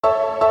What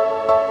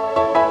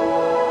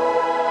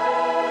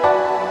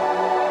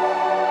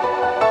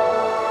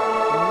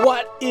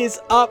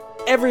is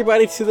up,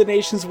 everybody, to the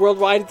nations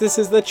worldwide? This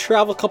is the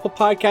Travel Couple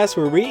Podcast,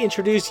 where we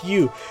introduce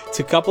you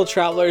to couple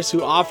travelers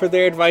who offer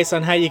their advice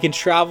on how you can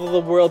travel the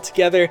world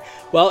together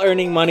while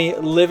earning money,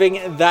 living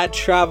that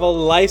travel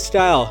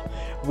lifestyle.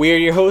 We are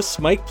your hosts,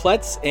 Mike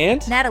Pletz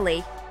and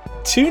Natalie.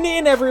 Tune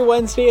in every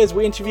Wednesday as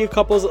we interview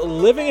couples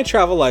living a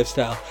travel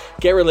lifestyle,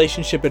 get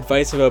relationship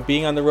advice about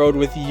being on the road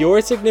with your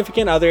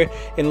significant other,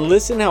 and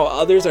listen how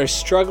others are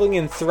struggling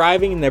and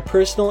thriving in their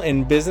personal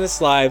and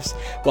business lives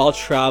while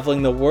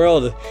traveling the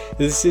world.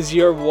 This is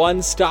your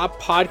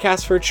one-stop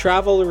podcast for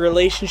travel,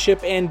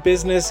 relationship, and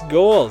business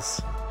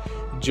goals.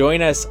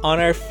 Join us on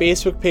our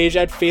Facebook page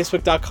at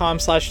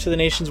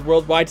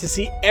facebook.com/ToTheNationsWorldwide to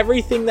see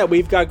everything that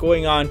we've got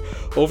going on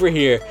over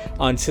here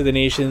on To The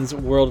Nations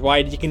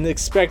Worldwide. You can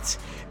expect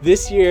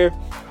this year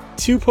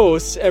 2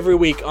 posts every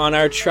week on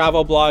our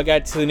travel blog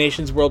at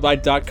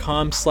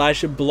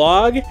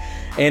tothenationsworldwide.com/blog,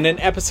 and an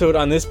episode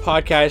on this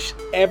podcast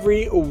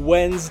every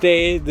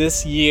Wednesday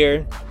this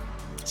year.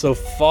 So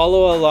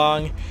follow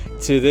along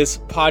to this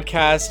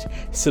podcast,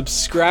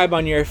 subscribe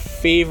on your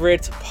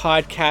favorite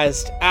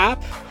podcast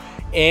app,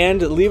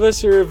 and leave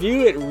us a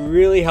review. It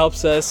really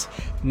helps us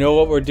know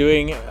what we're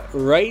doing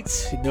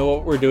right, know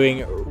what we're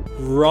doing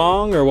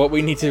wrong, or what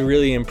we need to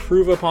really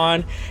improve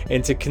upon,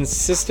 and to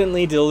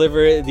consistently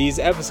deliver these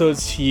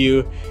episodes to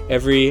you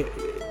every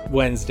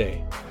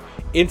Wednesday.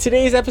 In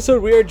today's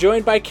episode, we are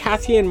joined by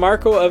Kathy and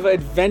Marco of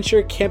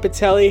Adventure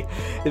Campitelli.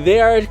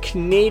 They are a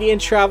Canadian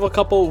travel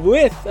couple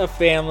with a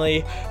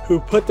family who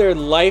put their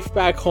life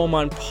back home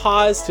on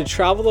pause to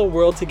travel the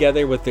world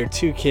together with their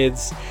 2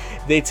 kids.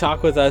 They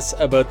talk with us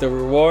about the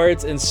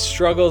rewards and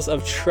struggles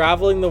of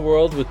traveling the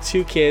world with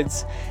 2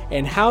 kids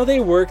and how they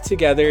work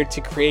together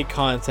to create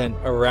content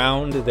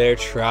around their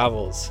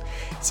travels.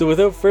 So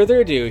without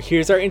further ado,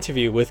 here's our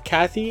interview with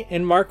Kathy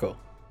and Marco.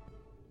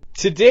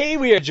 Today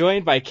we are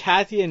joined by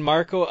Kathy and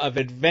Marco of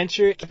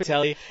Adventure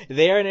Campitelli.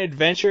 They are an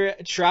adventure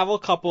travel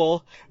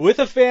couple with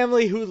a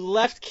family who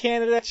left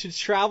Canada to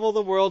travel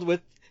the world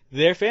with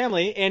their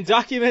family and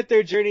document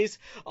their journeys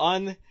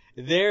on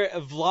their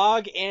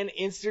vlog and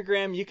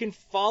Instagram. You can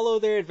follow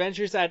their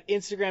adventures at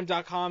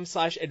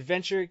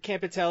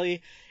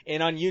instagram.com/adventurecampitelli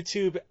and on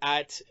YouTube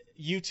at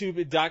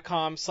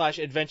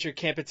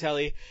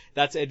youtube.com/adventurecampitelli.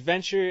 That's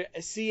adventure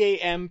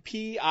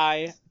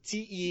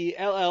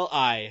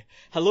Campitelli.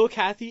 Hello,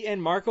 Kathy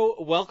and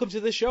Marco. Welcome to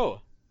the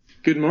show.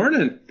 Good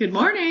morning. Good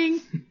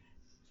morning.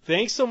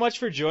 Thanks so much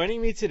for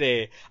joining me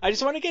today. I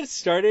just want to get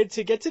started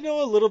to get to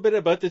know a little bit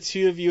about the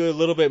 2 of you a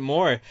little bit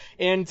more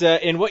and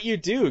what you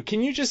do.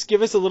 Can you just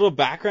give us a little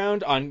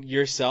background on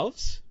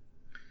yourselves?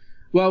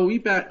 Well, we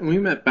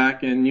met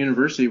back in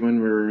university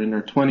when we were in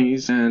our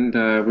 20s, and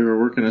we were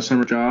working a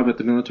summer job at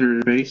the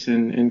military base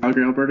in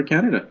Calgary, Alberta,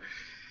 Canada.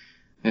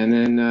 And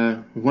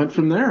then we went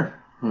from there.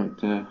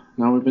 But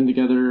now we've been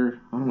together,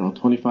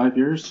 25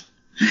 years.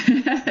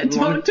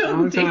 Don't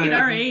take it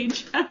our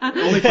age.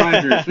 Only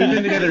 5 years. We've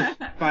been together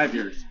 5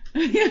 years.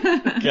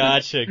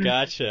 Gotcha.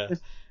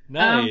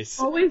 Nice.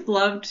 We've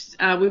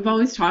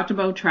always talked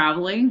about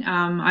traveling.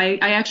 I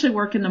actually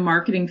work in the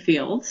marketing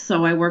field,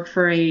 so I work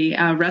for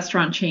a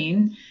restaurant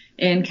chain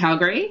in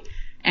Calgary,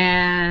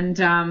 and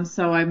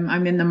so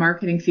I'm in the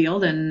marketing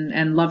field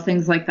and love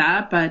things like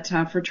that. But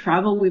for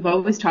travel, we've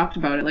always talked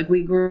about it. Like,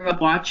 we grew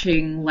up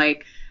watching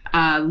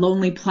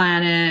Lonely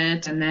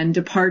Planet and then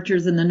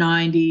Departures in the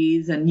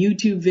 90s and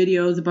YouTube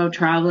videos about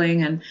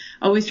traveling, and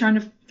always trying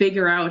to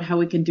figure out how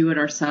we can do it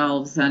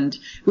ourselves. And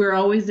we were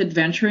always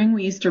adventuring.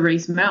 We used to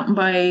race mountain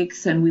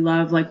bikes, and we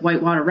love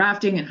whitewater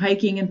rafting and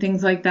hiking and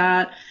things like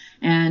that.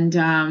 And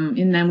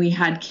then we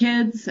had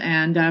kids,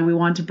 and we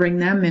wanted to bring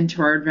them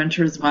into our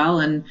adventure as well.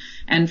 And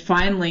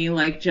finally,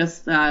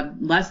 just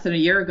less than a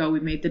year ago, we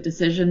made the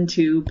decision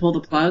to pull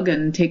the plug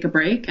and take a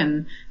break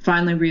and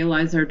finally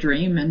realize our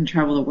dream and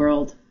travel the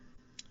world.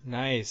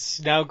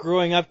 Nice. Now,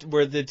 growing up,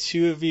 were the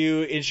 2 of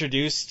you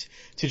introduced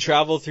to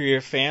travel through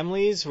your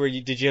families?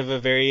 Did you have a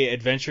very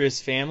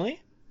adventurous family?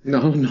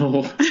 No.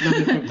 Not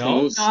even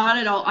close. Not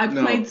at all. I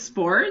played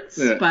sports,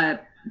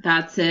 but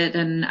that's it.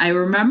 And I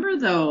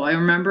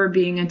remember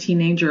being a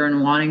teenager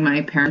and wanting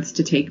my parents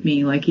to take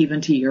me,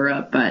 even to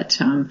Europe, but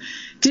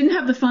didn't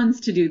have the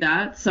funds to do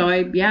that. So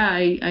I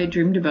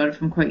dreamed about it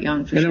from quite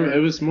young, for sure. It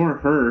was more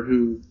her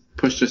who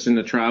pushed us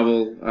into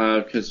travel,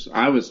 because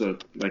I was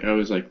like,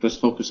 let's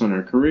focus on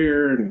our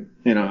career, and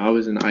I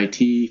was in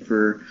IT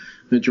for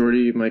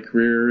majority of my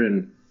career,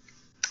 and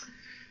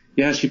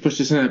she pushed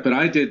us in that. But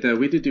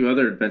we did do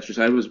other adventures.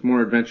 I was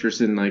more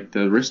adventurous in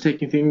the risk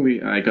taking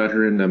thing. I got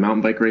her into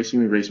mountain bike racing.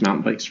 We raced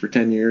mountain bikes for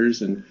 10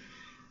 years, and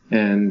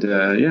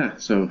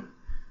so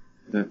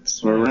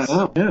that's where we're at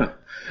now. Yeah.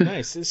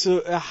 Nice.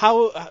 So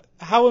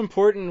how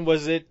important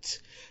was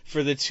it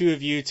for the 2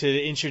 of you to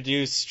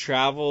introduce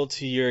travel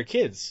to your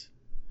kids?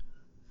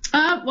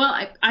 Well,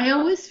 I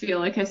always feel,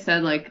 like I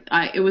said,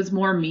 it was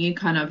more me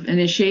kind of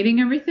initiating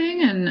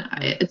everything, and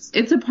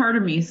it's a part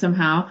of me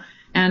somehow.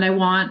 And I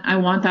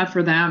want that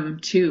for them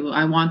too.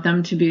 I want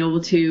them to be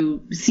able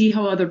to see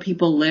how other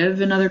people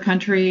live in other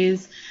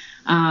countries.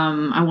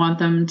 I want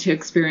them to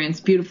experience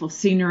beautiful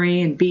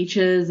scenery and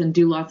beaches and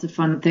do lots of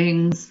fun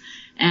things,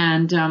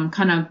 and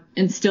kind of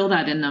instill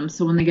that in them.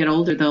 So when they get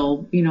older,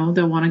 they'll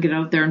want to get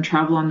out there and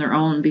travel on their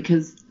own,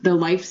 because the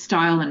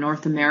lifestyle in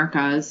North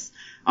America is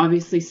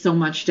obviously so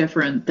much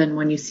different than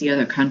when you see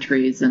other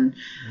countries. And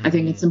I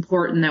think it's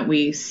important that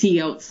we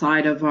see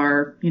outside of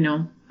our,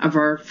 of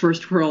our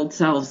first world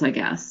selves, I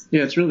guess.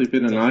 Yeah, it's really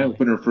been an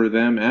eye-opener for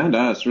them and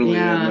us, really,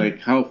 and like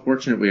how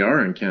fortunate we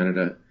are in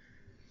Canada.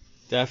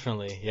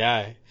 Definitely,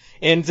 yeah.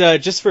 And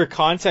just for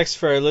context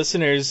for our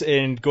listeners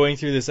in going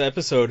through this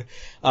episode,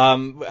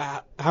 how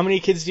many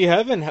kids do you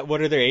have, and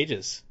what are their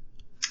ages?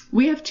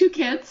 We have 2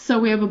 kids. So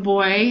we have a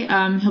boy,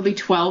 he'll be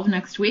 12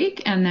 next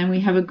week, and then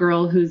we have a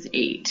girl who's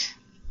 8.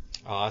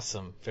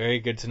 Awesome. Very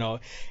good to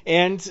know.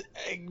 And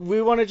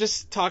we want to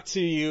just talk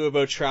to you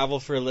about travel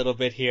for a little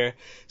bit here.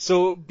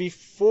 So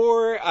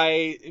before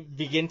I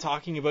begin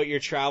talking about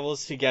your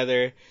travels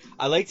together,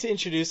 I like to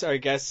introduce our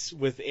guests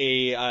with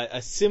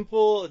a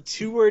simple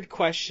 2-word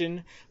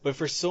question, but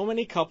for so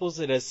many couples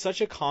it has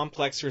such a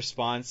complex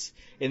response,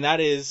 and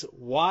that is,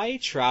 why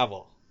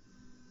travel?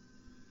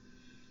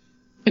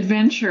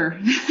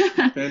 Adventure.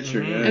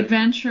 Adventure, yeah.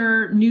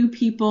 Adventure, new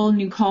people,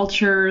 new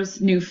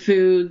cultures, new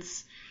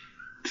foods.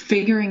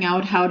 Figuring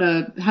out how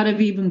to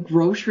even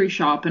grocery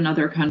shop in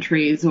other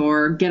countries,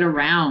 or get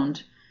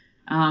around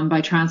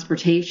by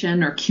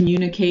transportation, or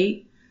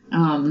communicate.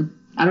 I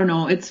don't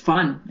know. It's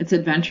fun. It's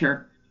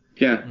adventure.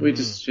 Yeah, we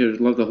just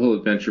love the whole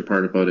adventure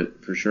part about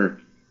it, for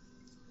sure.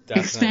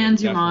 Definitely,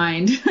 expands your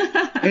mind.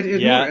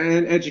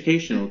 And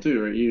educational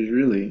too,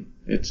 right?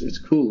 It's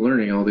cool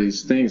learning all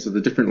these things of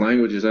the different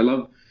languages. I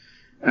love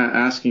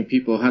asking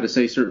people how to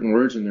say certain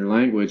words in their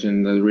language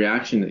and the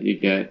reaction that you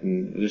get,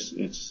 and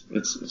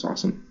it's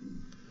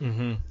awesome.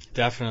 Mm-hmm,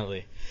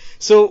 definitely.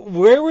 So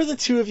where were the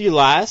two of you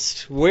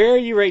last? Where are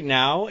you right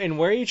now? And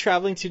where are you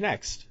traveling to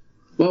next?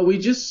 Well, we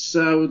just,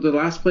 the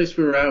last place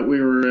we were at, we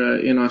were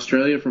in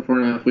Australia for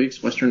 4.5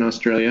 weeks, Western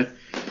Australia,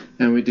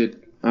 and we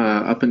did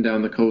up and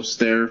down the coast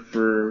there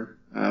for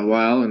a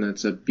while, and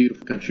it's a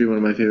beautiful country, one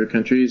of my favorite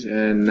countries.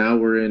 And now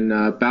we're in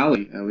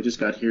Bali. We just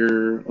got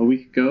here a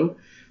week ago,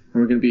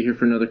 and we're going to be here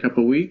for another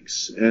couple of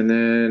weeks. And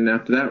then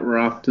after that, we're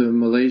off to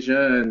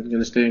Malaysia and going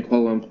to stay in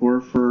Kuala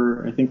Lumpur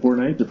for, I think, 4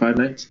 nights or 5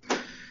 nights.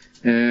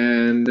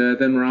 And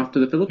then we're off to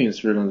the Philippines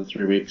for another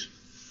 3 weeks.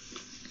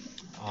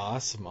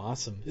 Awesome.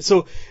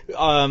 So,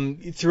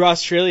 through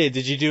Australia,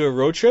 did you do a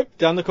road trip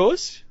down the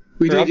coast?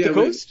 We did, up the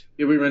coast?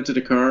 We rented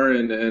a car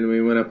and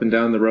we went up and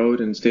down the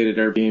road and stayed at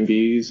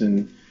Airbnbs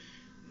and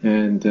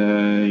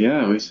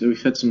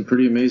we've had some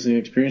pretty amazing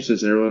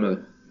experiences there.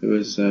 It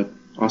was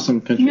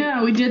awesome country.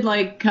 Yeah, we did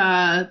like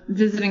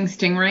visiting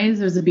stingrays.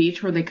 There's a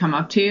beach where they come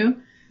up to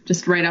you,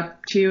 just right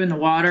up to you in the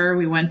water.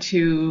 We went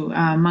to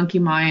Monkey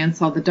Mia and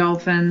saw the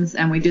dolphins,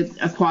 and we did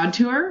a quad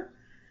tour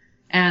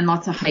and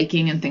lots of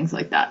hiking and things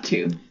like that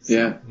too. So,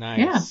 yeah. Nice.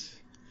 Yeah.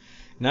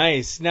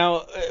 Nice.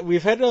 Now,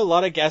 we've had a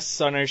lot of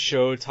guests on our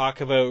show talk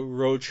about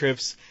road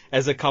trips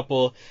as a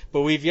couple,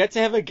 but we've yet to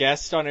have a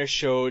guest on our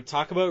show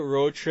talk about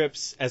road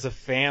trips as a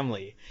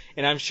family.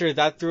 And I'm sure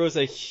that throws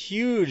a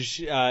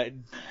huge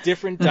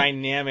different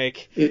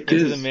dynamic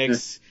into the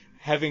mix. Yeah.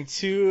 Having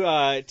two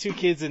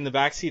kids in the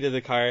backseat of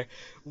the car.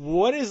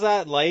 What is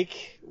that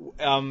like?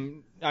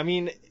 I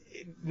mean,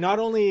 not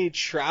only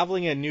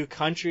traveling a new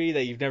country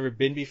that you've never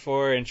been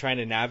before and trying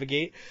to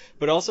navigate,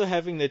 but also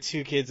having the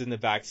 2 kids in the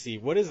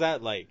backseat. What is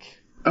that like?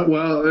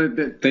 Well,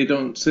 they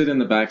don't sit in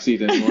the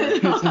backseat anymore.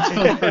 That's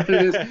how hard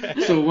it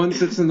is. So one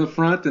sits in the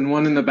front and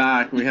one in the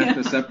back. We have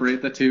to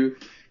separate the two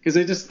because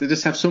they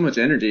just have so much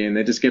energy and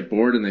they just get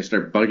bored and they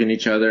start bugging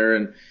each other.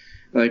 And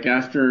like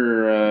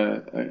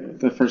after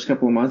the first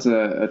couple of months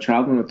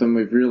traveling with them,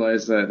 we've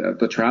realized that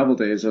the travel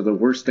days are the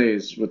worst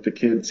days with the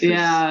kids.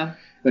 Yeah.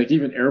 Like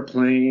even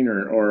airplane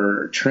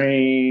or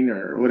train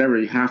or whatever,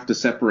 you have to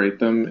separate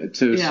them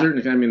to a certain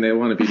extent. I mean, they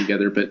want to be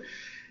together, but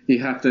you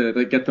have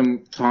to get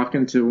them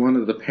talking to one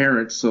of the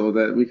parents so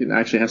that we can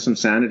actually have some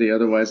sanity.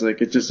 Otherwise,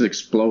 like it just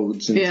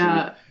explodes. There's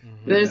a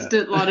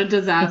lot of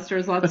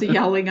disasters, lots of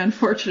yelling,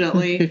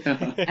 unfortunately,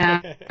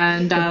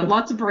 and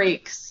lots of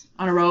breaks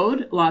on a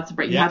road. Lots of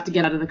breaks. You have to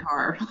get out of the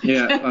car.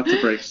 Lots of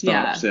break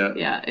stops.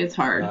 Yeah, it's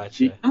hard,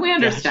 Gotcha. and we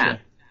understand.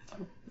 Gotcha.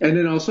 And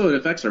then also it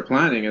affects our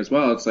planning as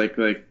well. It's like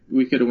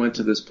we could have went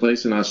to this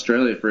place in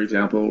Australia, for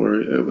example,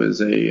 where it was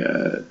a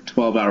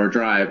 12-hour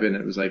drive, and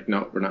it was like,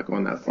 no, we're not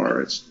going that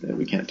far.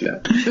 We can't do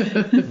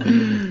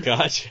that.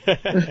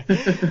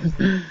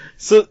 Gotcha.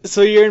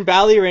 So you're in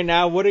Bali right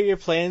now. What are your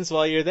plans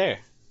while you're there?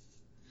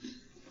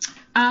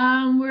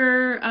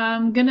 We're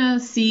gonna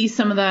see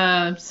some of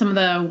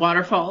the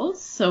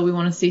waterfalls. So we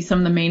want to see some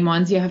of the main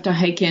ones. You have to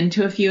hike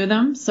into a few of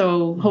them.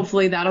 So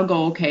hopefully that'll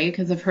go okay,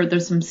 because I've heard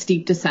there's some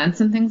steep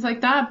descents and things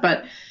like that.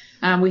 But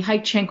we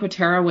hiked Cinque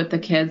Terre with the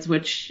kids,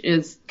 which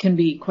can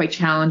be quite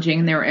challenging,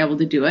 and they were able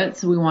to do it.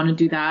 So we want to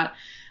do that.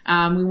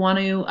 We want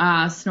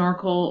to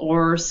snorkel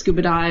or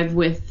scuba dive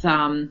with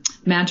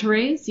manta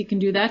rays. You can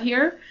do that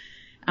here.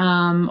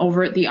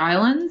 over at the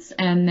islands.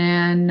 And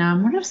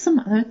then what are some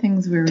other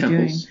things we were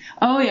Temples. doing?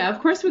 Oh, yeah,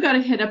 of course we got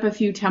to hit up a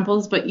few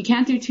temples, but you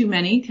can't do too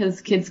many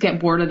because kids get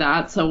bored of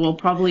that. So we'll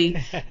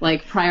probably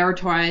like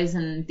prioritize,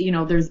 and, you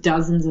know, there's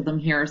dozens of them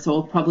here. So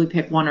we'll probably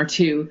pick one or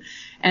two.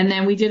 And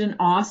then we did an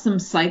awesome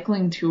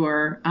cycling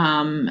tour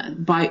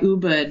by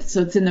Ubud.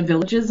 So it's in the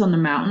villages on the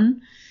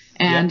mountain.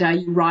 And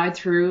you ride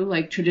through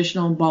like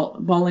traditional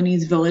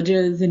Balinese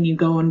villages, and you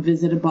go and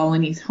visit a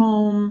Balinese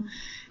home.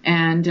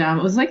 And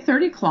it was like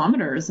 30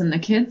 kilometers, and the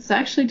kids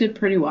actually did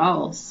pretty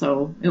well.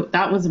 So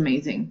that was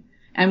amazing.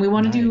 And we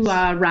want to do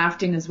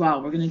rafting as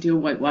well. We're going to do a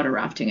whitewater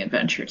rafting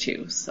adventure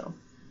too. So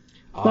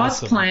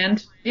lots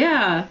planned.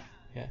 Yeah.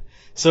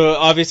 So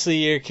obviously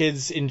your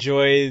kids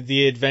enjoy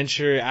the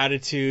adventure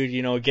attitude,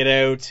 you know, get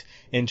out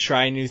and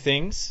try new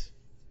things.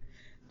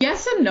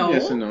 Yes and no.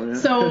 Yes and no, yeah.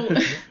 So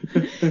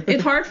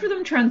it's hard for them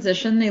to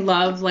transition. They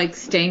love like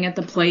staying at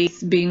the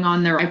place, being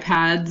on their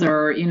iPads,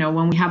 or, you know,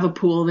 when we have a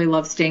pool, they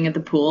love staying at the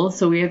pool.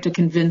 So we have to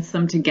convince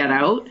them to get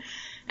out.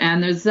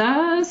 And there's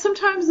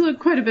sometimes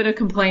quite a bit of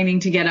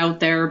complaining to get out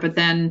there, but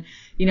then,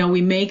 you know,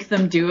 we make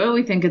them do it.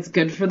 We think it's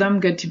good for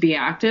them, good to be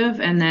active.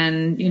 And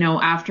then, you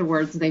know,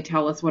 afterwards they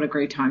tell us what a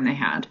great time they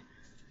had.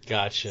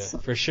 Gotcha, so,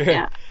 for sure.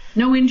 Yeah.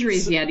 No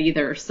injuries yet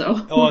either,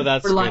 so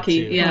that's we're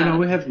lucky. too. Yeah. No,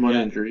 we have one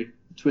injury.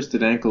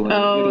 Twisted ankle in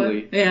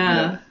Italy.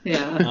 Yeah.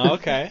 Oh,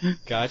 okay,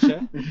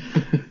 gotcha.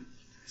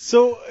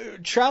 So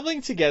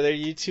traveling together,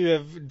 you two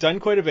have done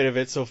quite a bit of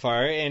it so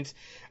far, and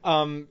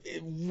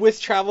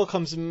with travel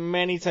comes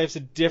many types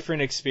of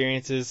different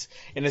experiences,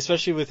 and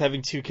especially with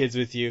having two kids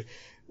with you,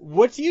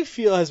 what do you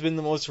feel has been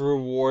the most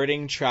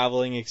rewarding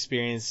traveling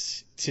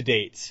experience to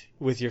date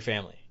with your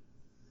family?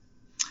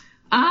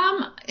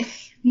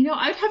 You know,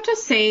 I'd have to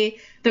say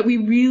that we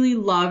really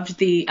loved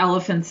the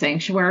elephant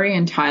sanctuary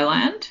in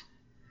Thailand.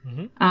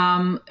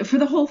 Mm-hmm. For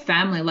the whole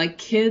family, like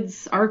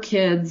our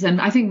kids, and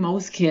I think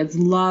most kids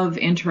love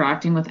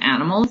interacting with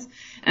animals.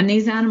 And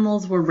these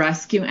animals were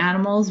rescue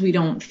animals. We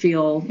don't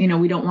feel, you know,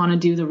 we don't want to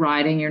do the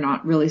riding. You're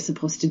not really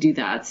supposed to do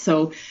that.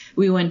 So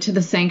we went to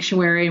the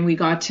sanctuary and we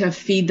got to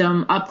feed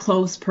them up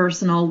close,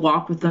 personal,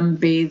 walk with them,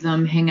 bathe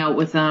them, hang out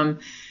with them.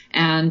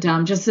 And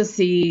just to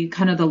see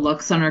kind of the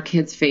looks on our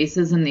kids'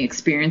 faces and the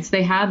experience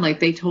they had,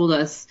 like they told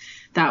us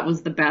that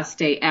was the best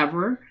day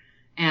ever.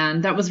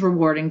 And that was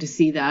rewarding to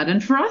see that.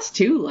 And for us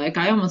too, like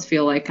I almost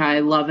feel like I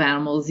love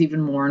animals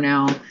even more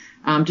now,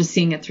 just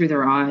seeing it through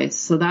their eyes.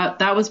 So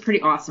that was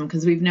pretty awesome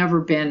because we've never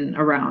been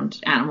around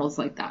animals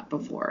like that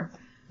before.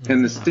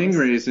 And the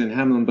stingrays in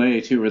Hamlin Bay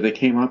too, where they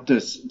came up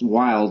to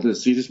wild.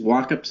 So you just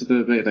walk up to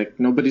the bay, like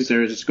nobody's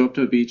there, just go up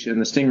to a beach,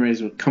 and the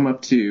stingrays would come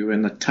up to you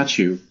and touch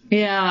you.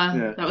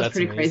 Yeah, that was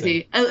pretty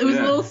crazy. It was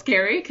a little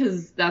scary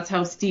because that's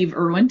how Steve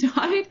Irwin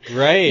died.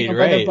 Right,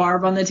 By the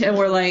barb on the tail.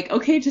 We're like,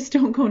 okay, just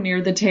don't go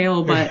near the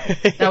tail. But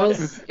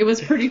it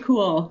was pretty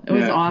cool. It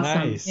was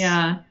awesome. Nice.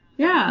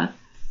 Yeah.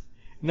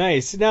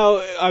 Nice.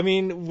 Now, I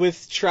mean,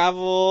 with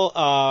travel,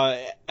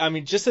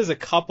 just as a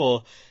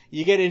couple,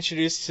 you get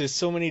introduced to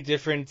so many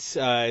different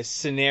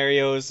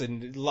scenarios,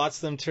 and lots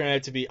of them turn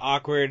out to be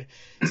awkward,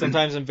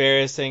 sometimes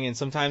embarrassing, and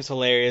sometimes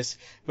hilarious.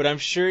 But I'm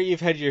sure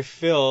you've had your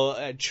fill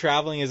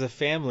traveling as a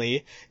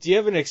family. Do you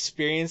have an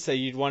experience that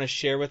you'd want to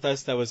share with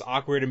us that was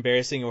awkward,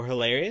 embarrassing, or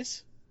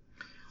hilarious?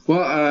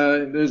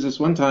 Well, there's this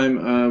one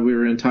time we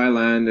were in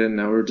Thailand, and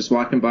we were just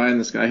walking by,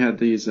 and this guy had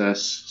these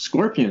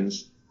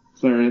scorpions.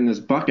 So they're in this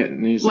bucket,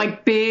 and he's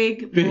like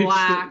big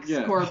black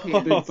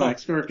scorpions. Big black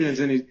scorpions,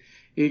 and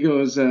he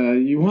goes,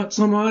 you want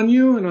some on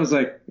you? And I was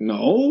like,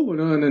 no.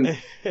 And then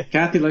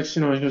Kathy, he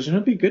goes,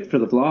 it'd be good for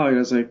the vlog. And I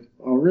was like,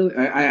 oh, really?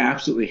 I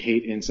absolutely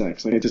hate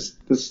insects. Like,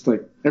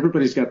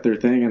 everybody's got their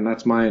thing, and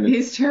that's mine. And,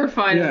 he's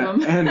terrified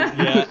of them. And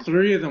he put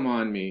 3 of them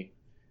on me.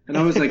 And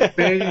I was like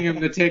begging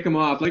him to take them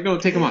off. Like, no,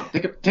 take them off.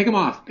 Take them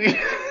off. And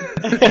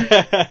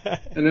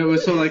it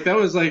was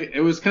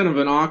it was kind of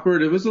an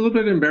awkward, it was a little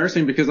bit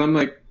embarrassing because I'm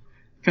like,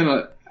 kind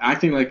of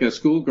acting like a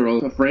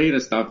schoolgirl, afraid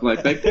of stuff.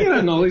 Like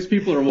and all these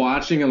people are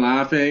watching and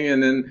laughing,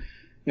 and then,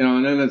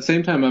 and then at the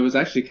same time, I was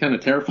actually kind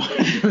of terrified.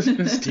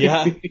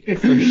 Yeah,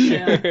 for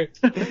sure.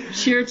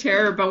 Sheer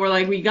terror, but we're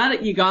like, you got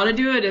to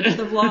do it. It's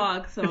the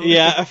vlog, so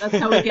that's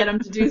how we get them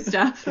to do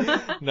stuff.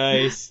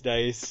 Nice.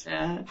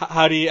 Yeah.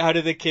 How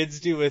do the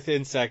kids do with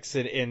insects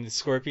and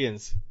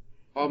scorpions?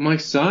 Well, my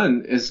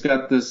son has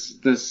got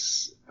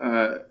this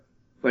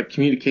like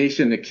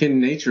communication akin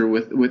nature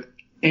with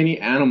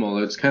any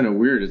animal. It's kind of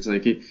weird. It's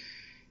like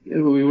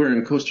we were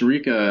in Costa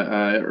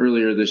Rica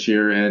earlier this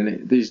year,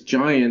 and these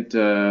giant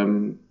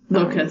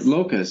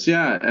locusts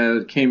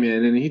came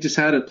in, and he just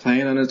had it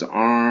playing on his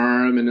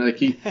arm, and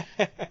he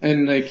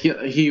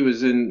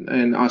was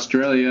in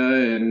Australia,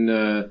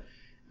 and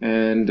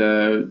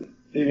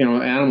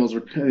animals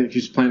were, he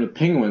was playing with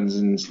pelicans,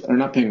 and he's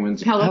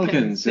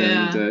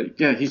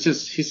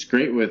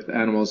great with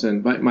animals.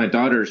 And my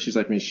daughter, she's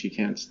like me, she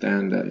can't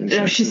stand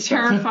insects. She's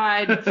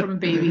terrified from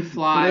baby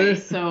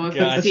flies, so if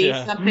we see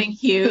something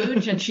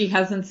huge and she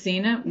hasn't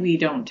seen it, we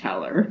don't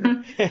tell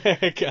her.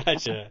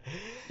 Gotcha.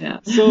 Yeah.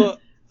 So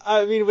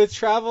I mean, with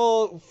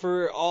travel,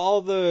 for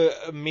all the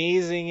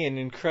amazing and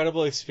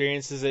incredible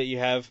experiences that you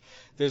have,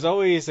 there's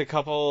always a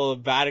couple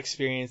of bad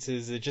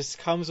experiences that just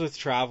comes with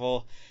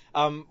travel.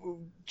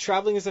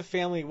 Traveling as a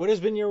family, what has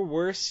been your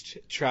worst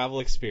travel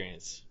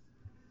experience?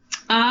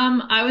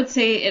 I would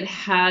say it'd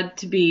have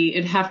to be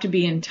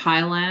in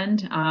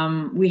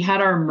Thailand. We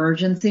had our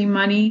emergency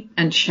money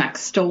and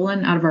checks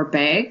stolen out of our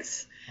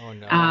bags. Oh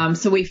no.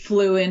 So we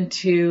flew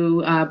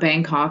into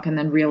Bangkok and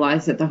then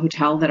realized at the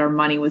hotel that our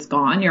money was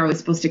gone. You're always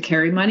supposed to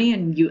carry money,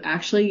 and you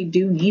actually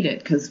do need it,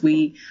 because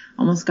we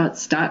almost got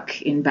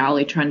stuck in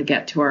Bali trying to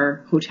get to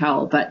our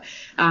hotel. But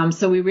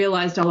so we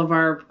realized all of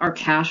our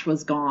cash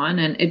was gone,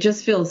 and it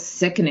just feels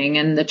sickening,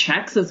 and the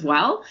checks as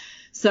well.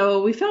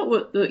 So we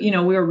felt, we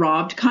were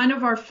robbed, kind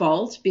of our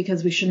fault,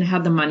 because we shouldn't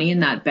have the money in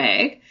that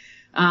bag.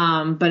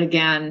 But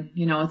again,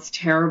 it's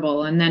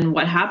terrible. And then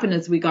what happened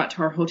is we got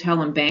to our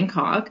hotel in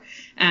Bangkok,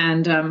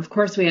 and of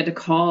course we had to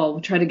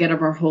try to get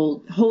our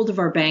hold of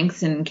our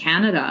banks in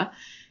Canada,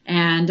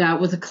 and it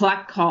was a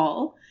collect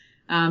call.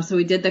 So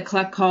we did the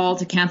collect call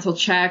to cancel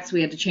checks.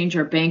 We had to change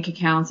our bank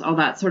accounts, all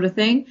that sort of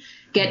thing.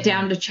 Get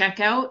down to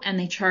checkout, and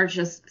they charged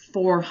us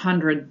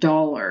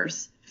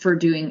 $400 for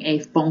doing a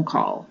phone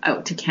call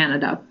out to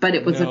Canada, but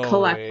it was a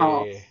collect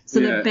call. So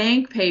the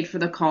bank paid for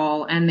the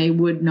call, and they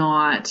would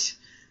not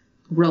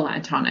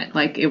relent on it.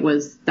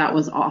 That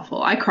was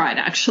awful. I cried,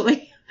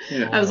 actually.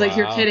 Yeah. I was like,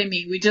 you're kidding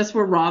me. We just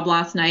were robbed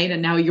last night,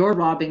 and now you're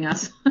robbing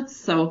us.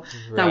 So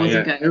that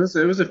wasn't good. It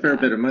was a fair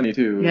bit of money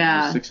too.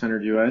 Yeah.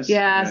 $600 US.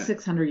 Yeah,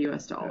 $600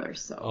 US.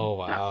 So. Oh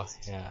wow.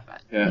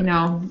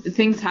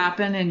 Things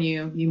happen, and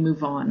you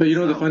move on. But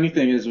the funny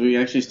thing is, we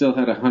actually still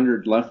had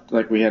 100 left.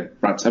 Like, we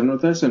had brought 7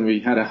 with us, and we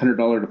had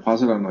 $100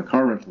 deposit on the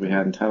car rental we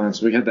had in Thailand.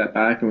 So we had that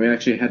back, and we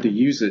actually had to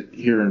use it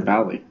here in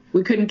Bali.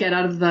 We couldn't get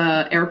out of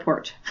the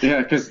airport.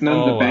 Yeah, because none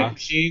of the bank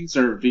machines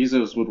or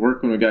visas would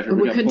work when we got here.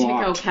 We got couldn't take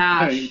out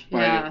cash.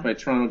 By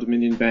Toronto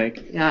Dominion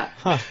Bank. Yeah.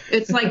 Huh.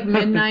 It's like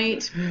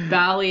midnight.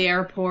 Bali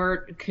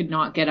Airport, could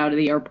not get out of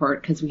the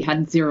airport because we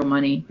had zero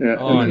money. Yeah.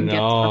 Oh,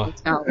 no. Get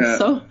to the hotel. Yeah.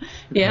 So,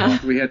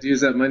 yeah. We had to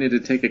use that money to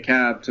take a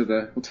cab to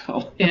the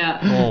hotel. Yeah.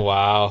 Oh,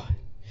 wow.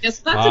 Yes,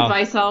 that's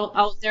advice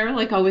out there.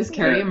 Like, always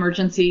carry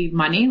emergency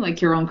money,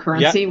 like your own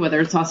currency,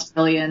 whether it's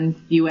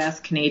Australian, US,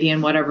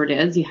 Canadian, whatever it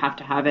is. You have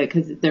to have it,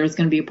 because there's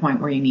going to be a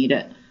point where you need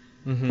it.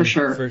 For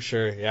sure. For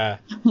sure, yeah.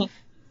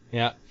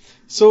 Yeah.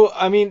 So,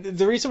 I mean,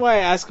 the reason why I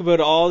ask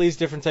about all these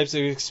different types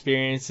of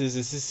experiences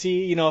is to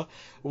see,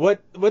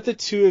 what the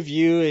two of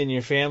you and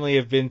your family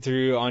have been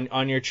through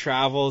on your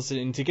travels,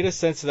 and to get a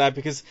sense of that,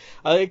 because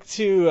I like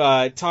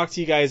to talk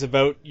to you guys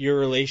about your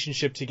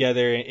relationship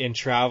together in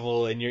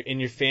travel, and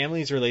your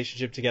family's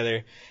relationship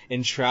together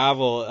in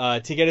travel,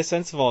 to get a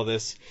sense of all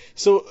this.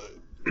 So,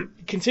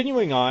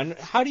 continuing on,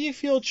 how do you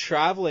feel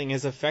traveling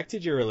has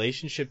affected your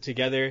relationship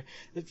together,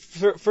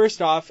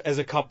 first off, as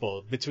a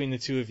couple, between the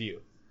two of you?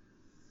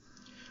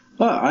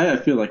 Well, I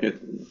feel like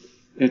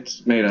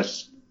it's made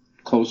us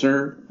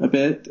closer a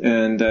bit,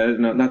 and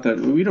not that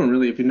we don't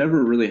really, if we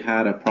never really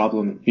had a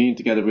problem being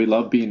together. We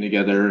love being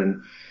together,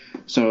 and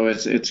so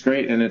it's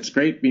great, and it's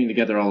great being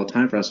together all the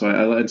time for us. So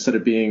I instead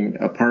of being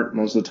apart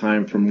most of the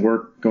time from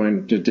work,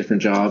 going to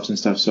different jobs and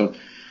stuff. So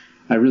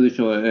I really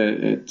feel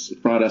it's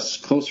brought us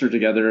closer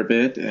together a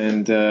bit,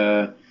 and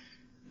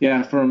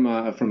from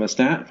a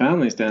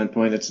family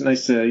standpoint, it's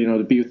nice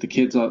to be with the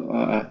kids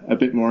a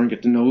bit more and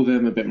get to know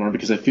them a bit more,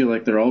 because I feel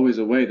like they're always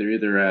away. They're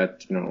either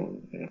at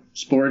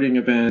sporting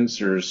events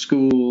or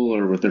school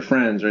or with their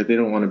friends, right? They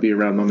don't want to be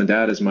around mom and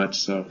dad as much.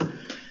 So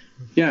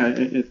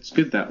it's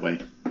good that way.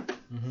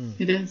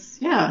 It is,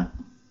 yeah.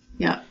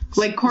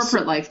 Like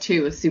corporate life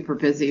too is super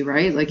busy,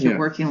 right? Like you're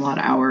working a lot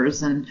of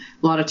hours and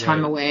a lot of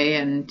time away,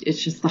 and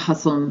it's just the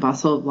hustle and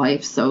bustle of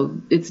life.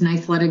 So it's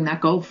nice letting that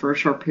go for a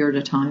short period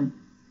of time.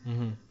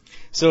 Mm-hmm.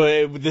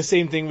 So the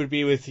same thing would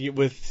be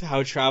with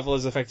how travel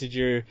has affected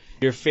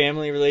your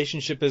family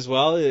relationship as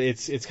well.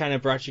 It's kind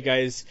of brought you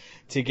guys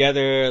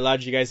together,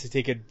 allowed you guys to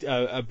take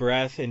a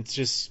breath and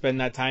just spend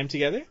that time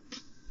together.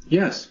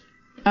 Yes.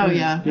 Oh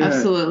yeah,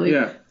 absolutely.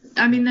 Yeah.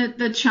 I mean,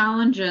 the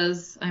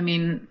challenges,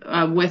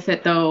 with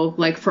it though,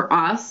 like for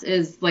us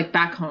is like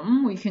back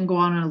home, we can go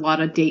on a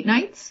lot of date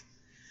nights.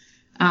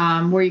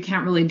 Where you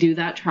can't really do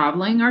that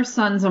traveling. Our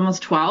son's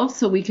almost 12,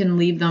 so we can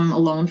leave them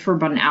alone for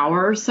about an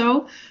hour or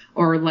so.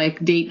 Or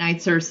like date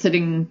nights are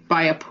sitting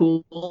by a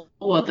pool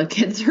while the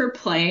kids are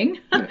playing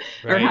or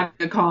having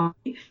a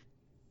coffee.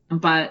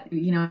 But,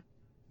 you don't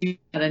do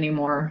that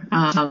anymore.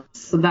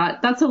 So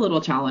that's a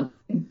little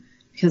challenging,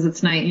 because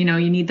it's nice,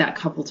 you need that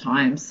couple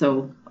times.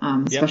 So,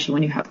 especially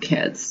when you have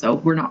kids. So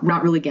we're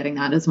not really getting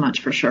that as much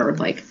for sure.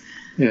 Like,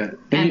 yeah.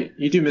 And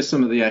you do miss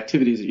some of the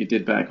activities that you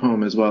did back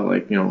home as well,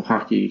 like,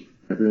 hockey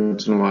every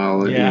once in a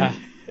while. Yeah.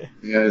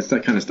 Yeah, it's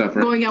that kind of stuff.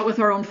 Right? Going out with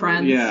our own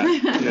friends.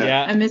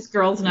 Yeah. I miss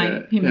girls'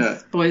 night. He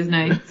misses boys'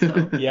 night.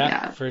 So,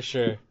 yeah, for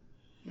sure.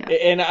 Yeah.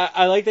 And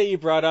I like that you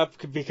brought up,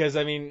 because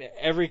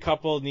every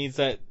couple needs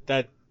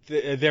that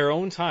their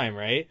own time,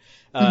 right?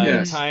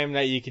 Yes. Time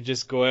that you can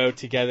just go out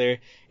together.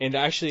 And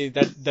actually,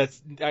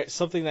 that's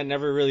something that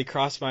never really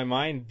crossed my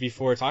mind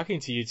before talking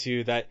to you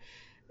two, that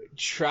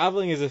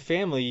traveling as a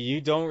family,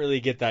 you don't really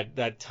get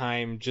that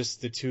time,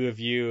 just the two of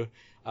you.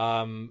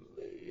 I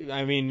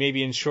mean,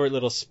 maybe in short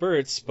little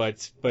spurts,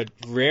 but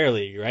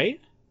rarely,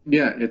 right?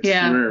 Yeah, it's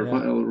rare,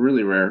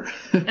 really rare.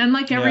 And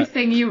like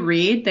everything you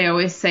read, they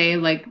always say,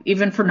 like,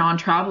 even for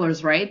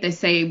non-travelers, right? They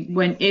say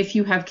if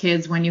you have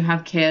kids, when you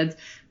have kids,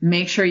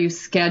 make sure you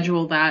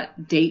schedule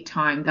that date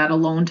time, that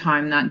alone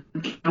time, that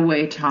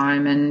getaway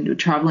time, and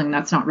traveling,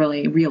 that's not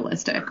really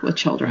realistic with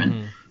children.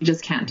 Mm-hmm. You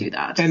just can't do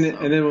that. And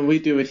then when we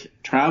do it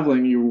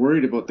traveling, you're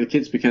worried about the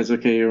kids because,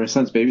 okay, my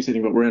son's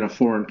babysitting, but we're in a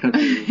foreign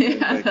country.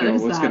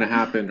 What's going to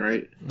happen,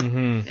 right?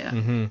 Mm-hmm. Yeah.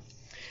 Mm-hmm.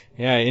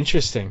 Yeah,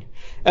 interesting.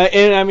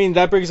 And I mean,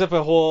 that brings up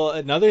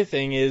another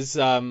thing is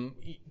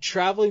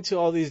traveling to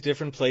all these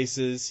different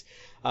places.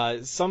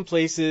 Some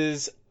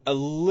places a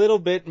little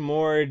bit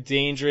more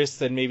dangerous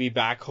than maybe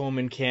back home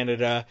in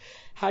Canada.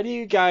 How do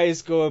you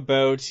guys go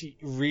about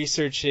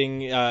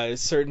researching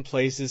certain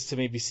places to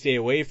maybe stay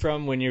away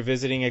from when you're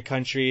visiting a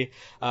country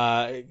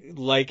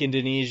like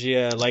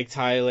Indonesia, like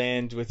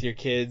Thailand with your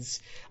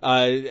kids?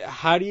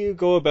 How do you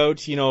go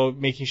about,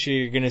 making sure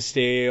you're going to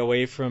stay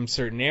away from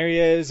certain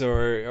areas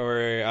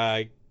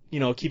or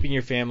keeping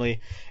your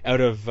family out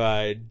of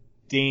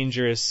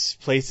dangerous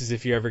places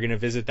if you're ever going to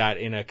visit that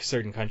in a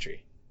certain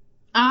country?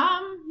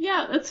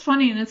 Yeah, it's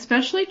funny, and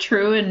especially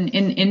true in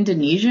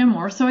Indonesia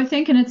more so, I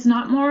think. And it's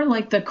not more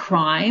like the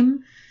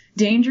crime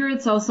danger,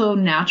 it's also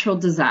natural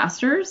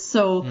disasters.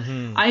 So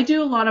I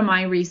do a lot of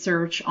my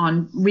research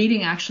on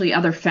reading actually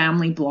other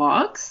family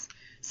blogs.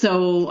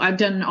 So I've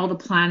done all the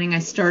planning. I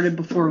started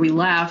before we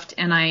left,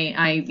 and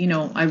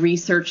I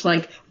researched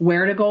like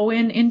where to go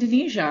in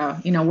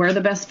Indonesia, where are the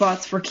best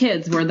spots for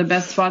kids, where are the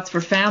best spots for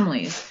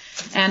families.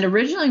 And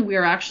originally we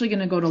were actually going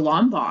to go to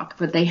Lombok,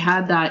 but they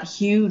had that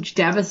huge,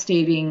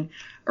 devastating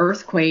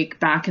earthquake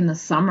back in the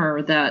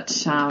summer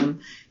that,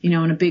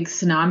 and a big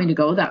tsunami to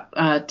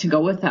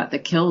go with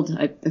that killed,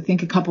 I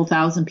think, a couple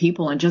thousand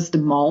people and just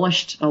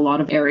demolished a lot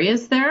of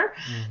areas there.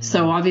 Mm-hmm.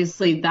 So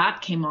obviously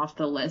that came off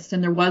the list.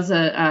 And there was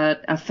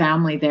a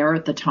family there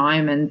at the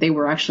time, and they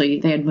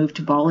had moved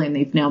to Bali, and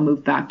they've now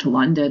moved back to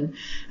London,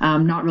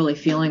 not really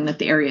feeling that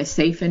the area is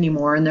safe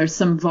anymore. And there's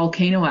some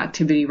volcano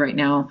activity right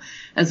now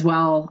as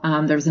well.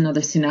 There was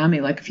another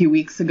tsunami like a few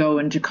weeks ago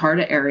in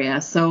Jakarta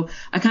area. So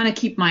I kind of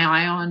keep my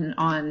eye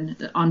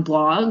on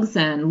blogs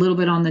and a little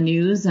bit on the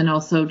news, and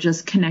also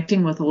just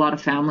connecting with a lot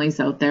of families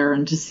out there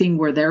and just seeing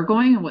where they're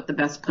going and what the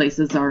best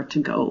places are to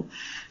go.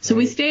 So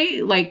we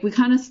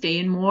kind of stay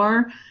in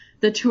more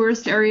the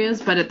tourist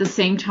areas, but at the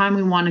same time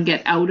we want to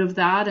get out of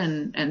that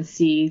and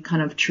see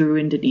kind of true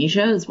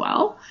Indonesia as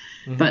well.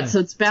 Mm-hmm. But so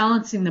it's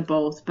balancing the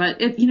both.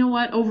 But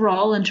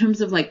overall, in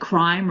terms of like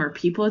crime or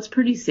people, it's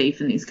pretty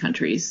safe in these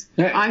countries.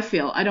 Yeah.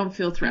 I don't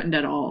feel threatened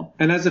at all.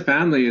 And as a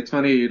family, it's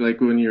funny,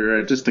 like when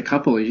you're just a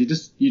couple, you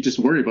just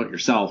worry about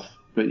yourself.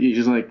 But you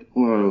just like,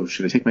 whoa,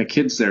 should I take my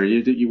kids there?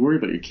 You worry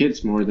about your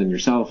kids more than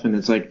yourself. And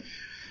it's like,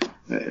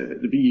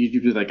 you'd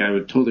be like, I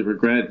would totally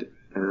regret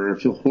or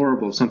feel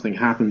horrible if something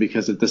happened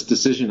because of this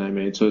decision I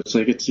made. So it's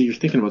like, you're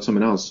thinking about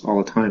someone else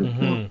all the time.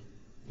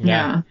 Mm-hmm.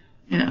 Yeah.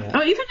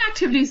 Oh, even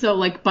activities though,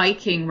 like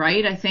biking,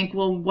 right? I think,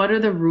 well, what are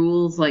the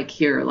rules like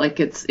here?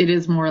 Like it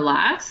is more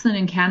lax than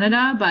in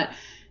Canada, but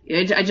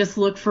I just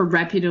look for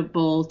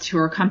reputable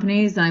tour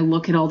companies and I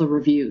look at all the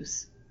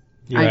reviews.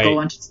 Right. I go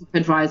onto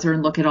TripAdvisor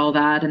and look at all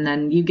that, and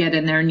then you get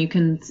in there and you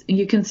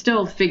can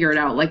still figure it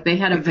out. Like they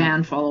had a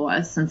van follow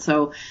us, and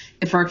so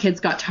if our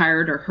kids got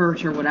tired or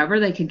hurt or whatever,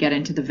 they could get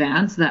into the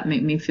van, so that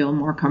made me feel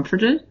more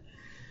comforted.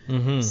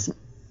 Mm-hmm. So,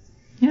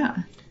 yeah.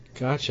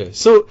 Gotcha.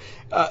 So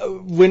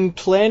when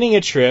planning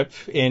a trip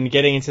and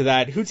getting into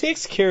that, who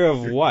takes care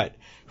of what?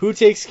 Who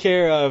takes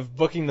care of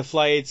booking the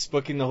flights,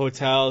 booking the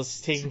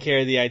hotels, taking care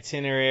of the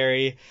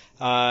itinerary?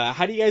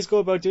 How do you guys go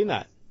about doing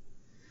that?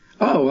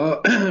 Oh,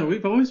 well,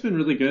 we've always been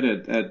really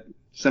good at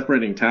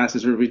separating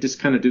tasks, where we just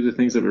kind of do the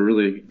things that we're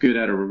really good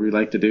at or what we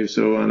like to do.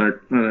 So on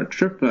our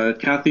trip,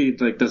 Kathy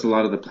does a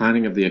lot of the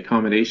planning of the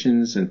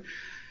accommodations and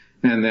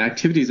the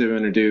activities that we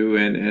want to do,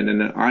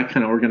 and I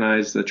kind of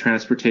organize the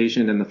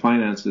transportation and the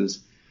finances.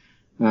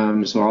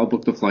 So I'll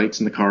book the flights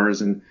and the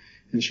cars, and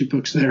she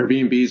books the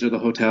Airbnbs or the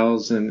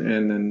hotels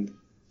and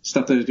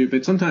stuff that I do.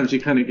 But sometimes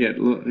you kind of get,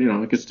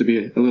 it gets to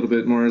be a little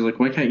bit more like,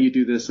 why can't you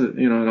do this,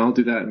 and I'll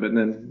do that. But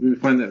then we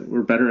find that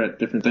we're better at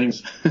different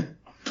things.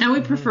 And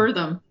we prefer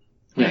them.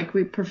 Yeah. Like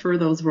we prefer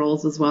those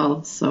roles as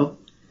well. So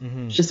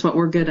it's just what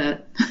we're good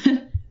at.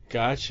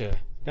 Gotcha.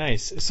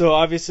 Nice. So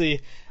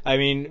obviously, I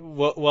mean,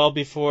 well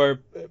before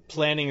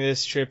planning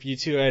this trip, you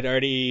two had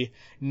already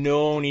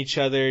known each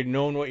other,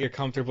 known what you're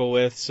comfortable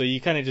with. So you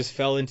kind of just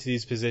fell into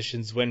these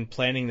positions when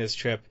planning this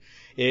trip.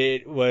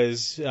 It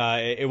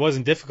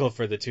wasn't difficult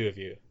for the two of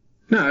you.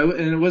 No,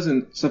 and it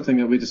wasn't something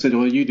that we just said,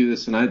 well, you do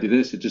this and I do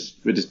this. It just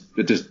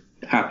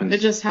happened. It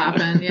just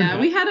happened. Yeah.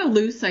 We had a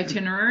loose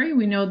itinerary.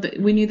 We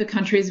knew the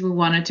countries we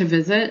wanted to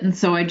visit. And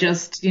so I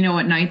just,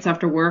 at nights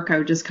after work, I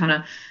would just kind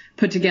of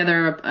put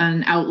together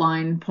an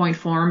outline point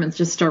form and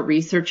just start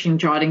researching,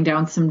 jotting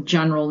down some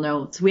general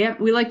notes.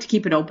 We like to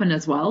keep it open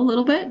as well a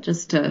little bit,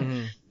 just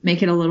to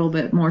make it a little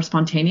bit more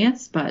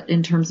spontaneous. But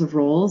in terms of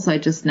roles, I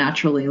just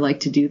naturally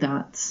like to do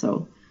that.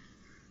 So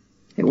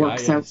it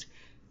works out.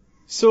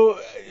 So,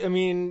 I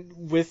mean,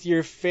 with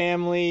your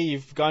family,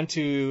 you've gone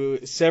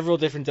to several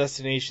different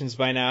destinations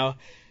by now.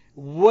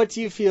 What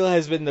do you feel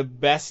has been the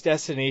best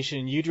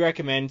destination you'd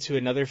recommend to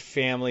another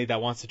family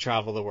that wants to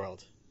travel the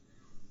world?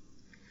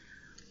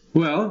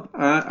 Well,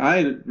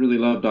 I really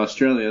loved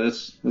Australia.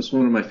 That's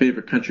one of my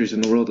favorite countries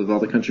in the world of all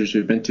the countries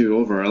we've been to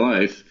over our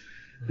life.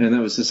 And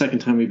that was the second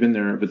time we've been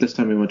there, but this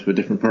time we went to a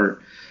different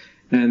part.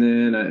 And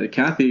then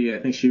Kathy, I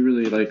think she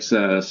really likes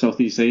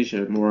Southeast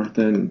Asia more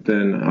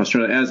than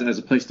Australia as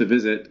a place to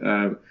visit.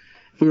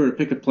 If we were to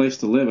pick a place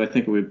to live, I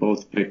think we'd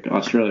both pick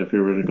Australia if we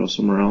were to go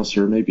somewhere else,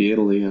 or maybe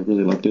Italy. I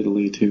really loved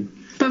Italy too.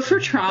 But for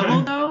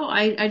travel, though,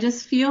 I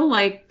just feel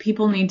like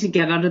people need to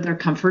get out of their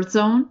comfort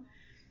zone.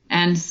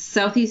 And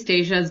Southeast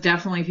Asia is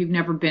definitely, if you've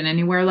never been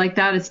anywhere like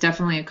that, it's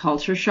definitely a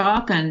culture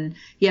shock. And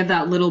you have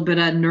that little bit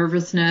of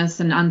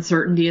nervousness and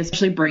uncertainty,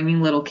 especially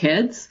bringing little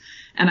kids.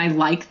 And I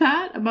like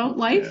that about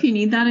life. Yeah. You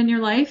need that in your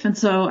life. And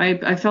so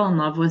I fell in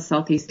love with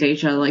Southeast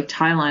Asia. Like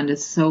Thailand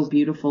is so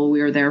beautiful.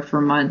 We were there for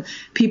a month.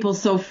 People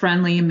so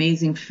friendly,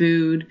 amazing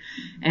food.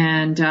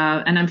 And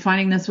I'm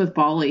finding this with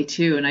Bali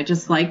too. And I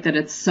just like that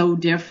it's so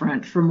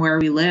different from where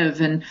we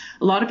live. And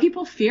a lot of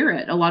people fear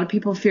it. A lot of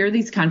people fear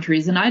these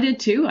countries. And I did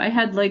too. I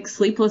had like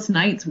sleepless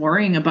nights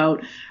worrying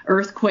about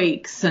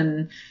earthquakes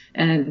and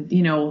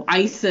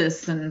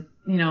ISIS and,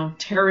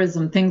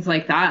 terrorism, things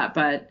like that.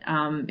 But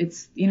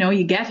it's,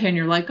 you get here and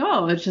you're like,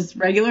 oh, it's just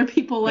regular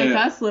people like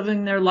us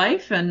living their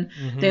life, and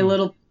they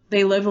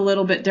live a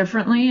little bit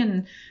differently,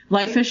 and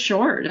life is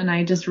short. And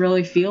I just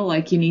really feel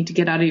like you need to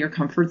get out of your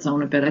comfort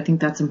zone a bit. I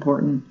think that's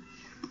important.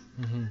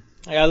 Mm-hmm.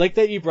 I like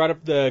that you brought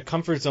up the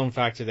comfort zone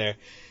factor there,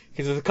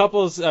 because with the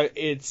couples,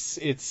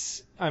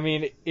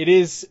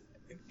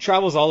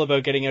 travel's all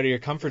about getting out of your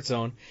comfort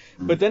zone.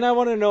 But then I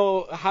want to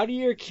know, how do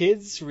your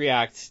kids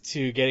react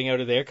to getting out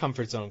of their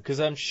comfort zone?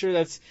 Because I'm sure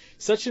that's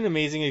such an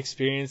amazing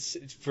experience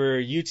for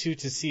you two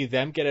to see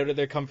them get out of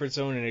their comfort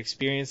zone and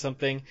experience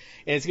something.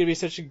 And it's going to be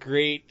such a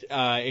great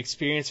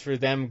experience for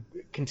them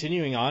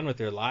continuing on with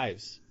their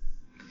lives.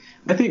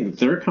 I think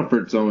their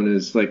comfort zone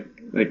is like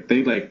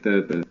they like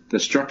the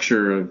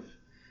structure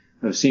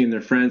of seeing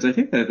their friends. I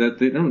think that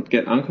they don't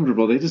get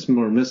uncomfortable. They just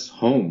more miss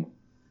home.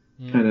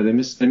 Kind of, they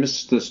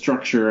miss the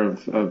structure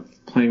of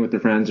playing with their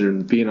friends or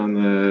being on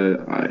the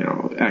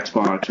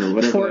Xbox or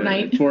whatever,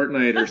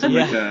 Fortnite or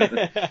something like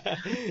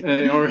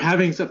that, or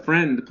having a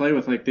friend to play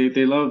with. Like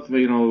they love,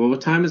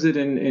 what time is it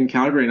in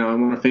Calgary now? I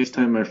want to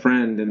FaceTime my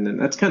friend, and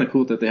that's kind of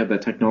cool that they have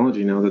that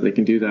technology now that they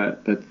can do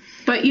that.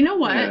 But you know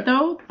what,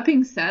 though, that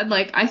being said,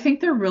 like I think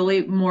they're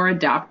really more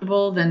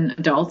adaptable than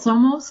adults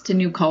almost to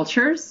new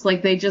cultures.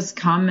 Like they just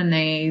come and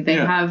they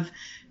have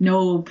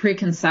no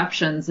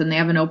preconceptions, and they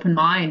have an open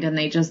mind, and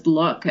they just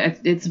look.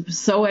 It's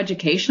so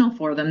educational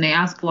for them. They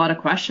ask a lot of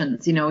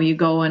questions. You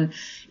go and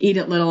eat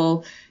at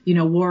little,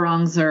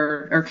 warongs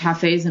or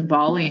cafes in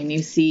Bali, and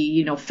you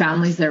see,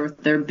 families there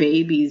with their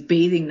babies,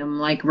 bathing them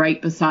like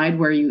right beside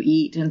where you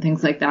eat and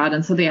things like that.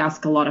 And so they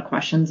ask a lot of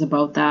questions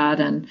about that,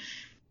 and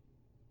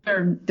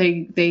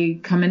they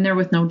come in there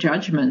with no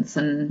judgments,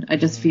 and I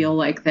just feel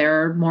like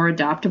they're more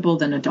adaptable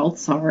than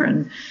adults are.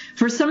 And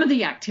for some of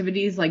the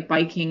activities like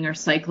biking or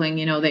cycling,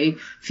 they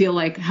feel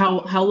like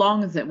how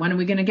long is it? When are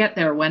we going to get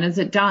there? When is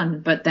it done?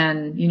 But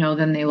then,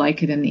 then they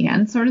like it in the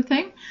end, sort of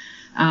thing.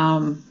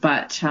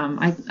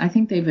 I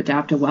think they've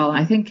adapted well.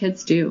 I think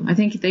kids do. I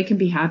think they can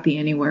be happy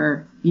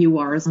anywhere you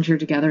are as long as you're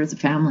together as a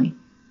family.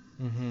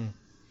 Mm-hmm.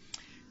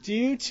 Do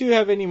you two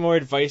have any more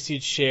advice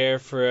you'd share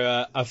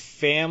for a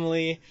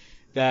family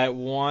that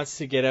wants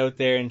to get out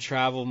there and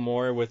travel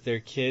more with their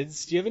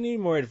kids? Do you have any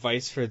more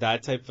advice for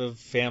that type of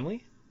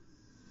family?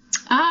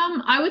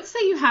 I would say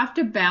you have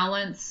to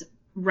balance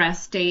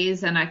rest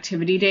days and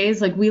activity days.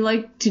 Like we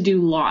like to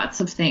do lots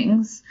of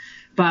things,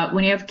 but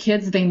when you have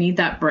kids, they need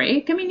that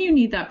break. I mean, you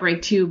need that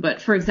break too. But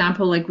for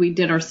example, like we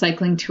did our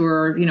cycling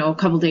tour, a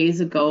couple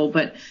days ago,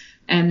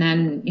 and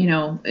then,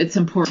 it's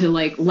important to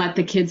like let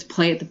the kids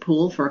play at the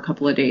pool for a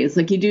couple of days.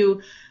 Like you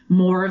do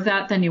more of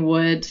that than you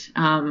would,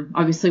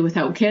 obviously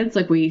without kids.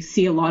 Like we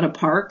see a lot of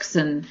parks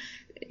and,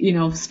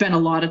 spend a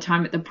lot of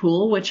time at the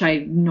pool, which I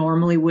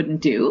normally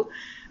wouldn't do.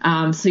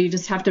 So you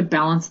just have to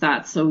balance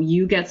that. So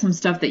you get some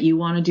stuff that you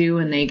want to do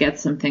and they get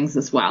some things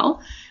as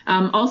well.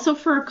 Also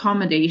for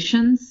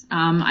accommodations,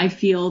 I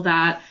feel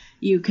that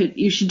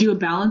you should do a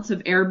balance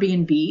of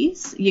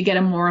Airbnbs. You get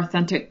a more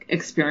authentic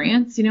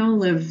experience,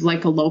 live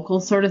like a local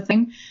sort of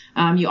thing.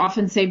 You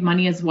often save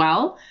money as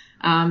well.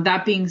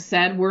 That being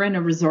said, we're in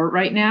a resort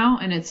right now,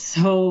 and it's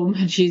so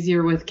much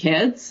easier with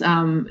kids.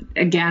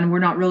 Again, we're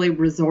not really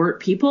resort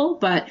people,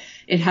 but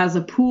it has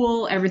a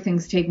pool.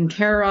 Everything's taken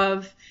care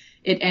of.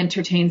 It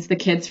entertains the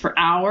kids for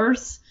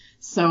hours.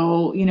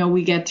 So,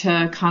 we get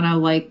to kind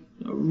of like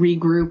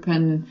regroup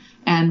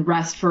and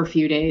rest for a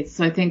few days.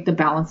 So I think the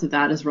balance of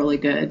that is really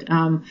good.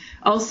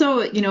 Also,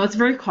 it's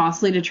very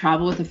costly to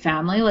travel with a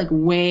family, like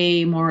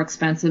way more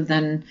expensive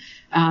than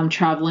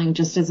traveling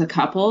just as a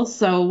couple.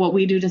 So what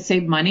we do to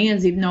save money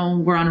is, even though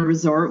we're on a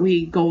resort,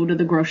 we go to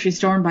the grocery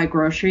store and buy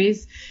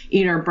groceries,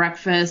 eat our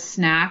breakfast,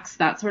 snacks,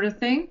 that sort of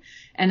thing.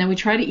 And then we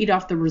try to eat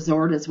off the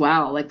resort as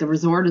well. Like the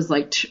resort is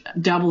like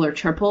double or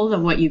triple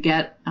of what you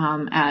get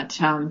at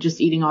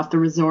just eating off the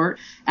resort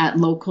at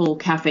local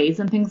cafes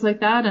and things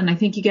like that. And I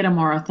think you get a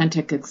more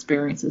authentic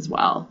experience as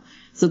well.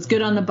 So it's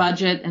good on the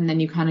budget, and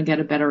then you kind of get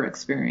a better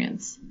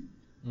experience.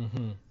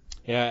 Mm-hmm.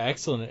 Yeah,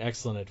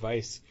 excellent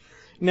advice.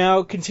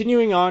 Now,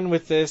 continuing on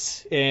with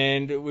this,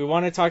 and we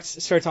want to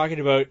start talking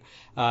about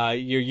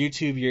your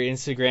YouTube, your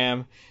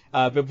Instagram.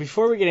 But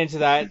before we get into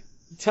that,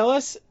 tell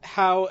us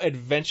how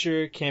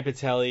Adventure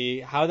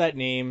Campitelli, how that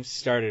name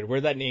started,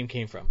 where that name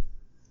came from.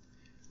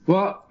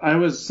 Well, I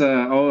was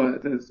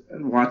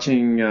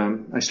watching.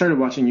 I started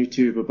watching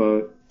YouTube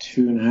about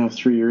 2.5,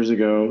 3 years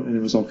ago, and it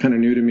was all kind of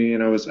new to me.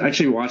 And I was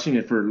actually watching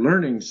it for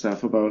learning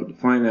stuff about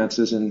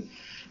finances and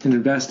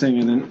investing.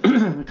 And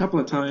then a couple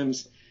of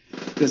times,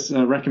 this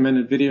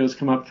recommended videos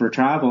come up for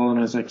travel, and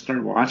I was like,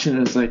 started watching it.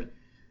 I was like,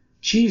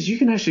 geez, you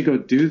can actually go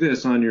do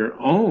this on your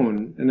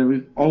own. And then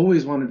we've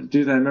always wanted to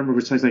do that. I remember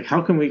it's like,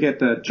 how can we get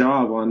that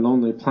job on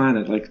Lonely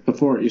Planet? Like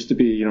before, it used to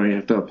be, you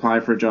have to apply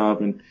for a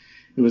job, and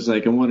it was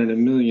like a 1 in a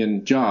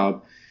million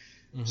job.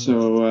 Mm-hmm.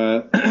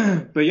 So,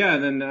 but yeah,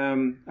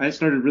 then I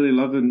started really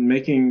loving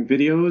making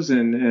videos,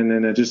 and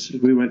then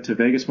we went to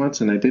Vegas once,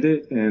 and I did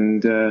it,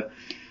 and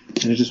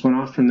it just went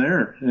off from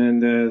there.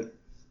 And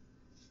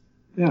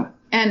yeah.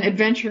 And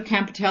Adventure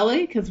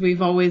Campitelli, because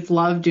we've always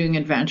loved doing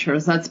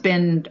adventures. That's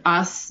been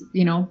us,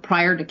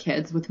 prior to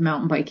kids with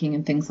mountain biking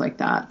and things like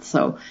that.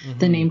 So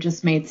the name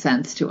just made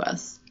sense to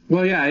us.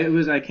 Well, yeah,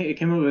 it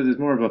came up with as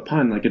more of a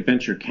pun, like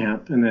Adventure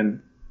Camp, and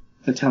then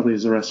Atelli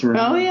is the restaurant.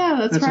 Oh, yeah,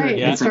 that's right.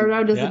 Yeah. It started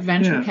out as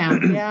Adventure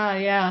Camp.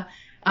 Yeah.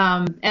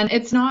 And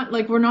it's not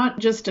like we're not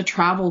just a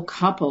travel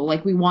couple.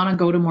 Like we want to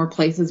go to more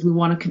places. We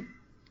want to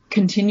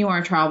continue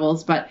our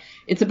travels, but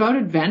it's about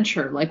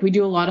adventure. Like we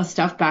do a lot of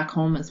stuff back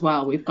home as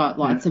well. We've got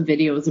lots of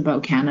videos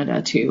about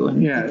Canada too,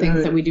 and the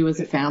things that we do as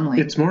a family.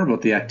 It's more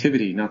about the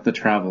activity, not the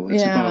travel.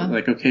 It's about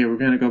like, okay, we're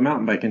going to go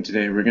mountain biking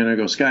today. We're going to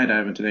go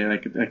skydiving today.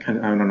 Like I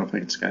don't know if I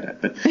can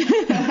skydive, but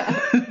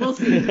we'll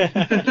see.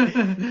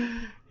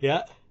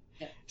 Yeah.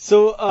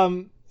 So,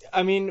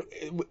 I mean,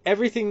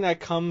 everything that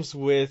comes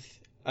with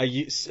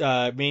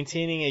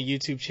maintaining a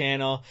YouTube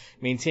channel,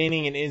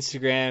 maintaining an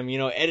Instagram,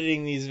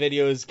 editing these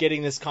videos,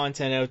 getting this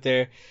content out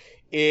there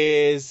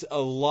is a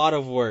lot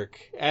of work,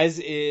 as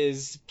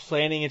is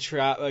planning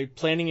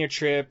planning your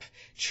trip,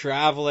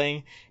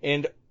 traveling,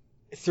 and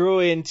throw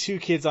in 2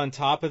 kids on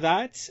top of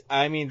that.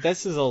 I mean,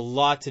 this is a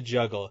lot to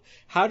juggle.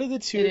 How do the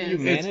two of you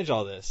manage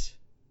all this?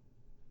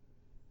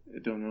 I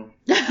don't know.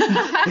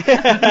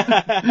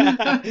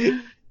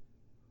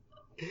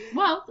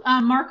 Well,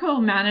 Marco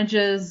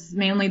manages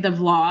mainly the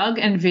vlog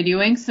and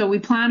videoing. So we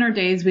plan our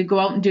days. We go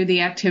out and do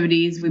the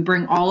activities. We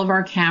bring all of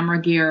our camera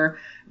gear.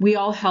 We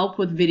all help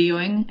with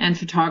videoing and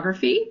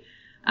photography.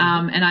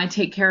 And I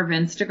take care of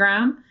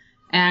Instagram.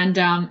 And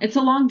it's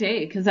a long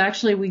day because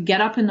actually we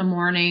get up in the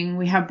morning,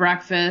 we have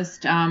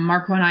breakfast,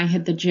 Marco and I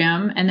hit the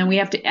gym, and then we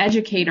have to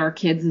educate our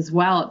kids as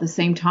well at the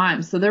same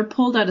time. So they're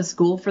pulled out of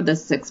school for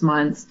this 6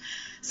 months.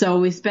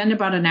 So we spend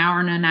about an hour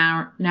and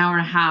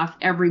a half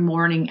every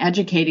morning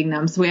educating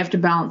them. So we have to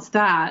balance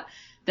that.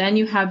 Then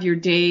you have your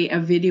day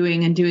of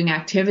videoing and doing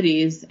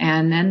activities,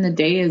 and then the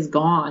day is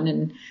gone.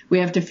 And we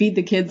have to feed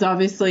the kids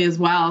obviously as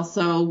well.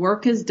 So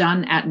work is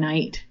done at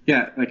night.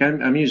 Yeah, like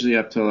I'm usually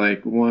up to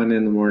like 1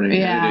 in the morning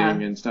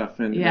editing and stuff,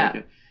 and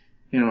like,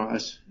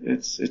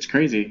 it's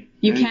crazy.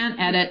 You can't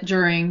edit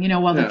during,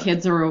 while the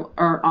kids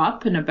are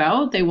up and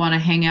about. They want to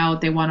hang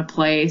out, they want to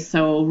play.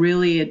 So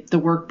really the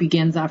work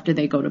begins after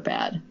they go to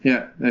bed.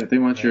 Yeah, they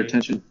want your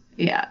attention.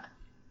 Yeah.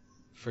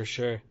 For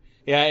sure.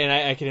 Yeah, and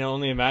I can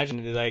only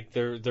imagine like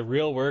the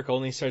real work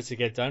only starts to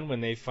get done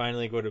when they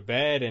finally go to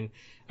bed, and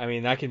I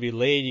mean that can be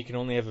late. You can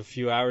only have a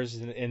few hours,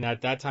 and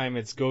at that time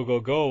it's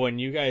go. When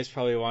you guys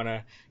probably want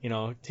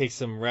to take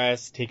some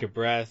rest, take a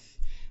breath,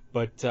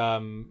 but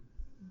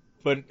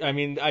I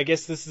mean I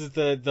guess this is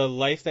the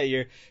life that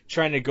you're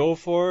trying to go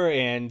for,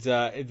 and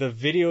the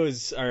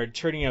videos are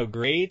turning out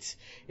great,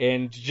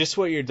 and just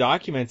what you're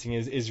documenting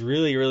is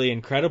really, really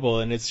incredible,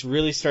 and it's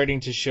really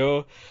starting to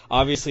show,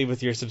 obviously,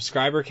 with your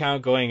subscriber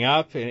count going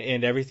up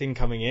and everything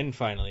coming in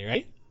finally,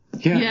 right?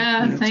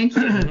 Yeah, thank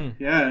you.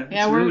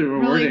 Yeah, we're really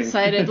rewarding. Really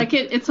excited. Like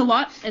it's a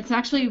lot. It's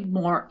actually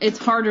it's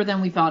harder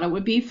than we thought it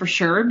would be, for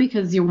sure,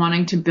 because you're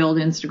wanting to build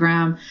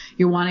Instagram,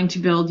 you're wanting to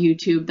build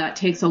YouTube. That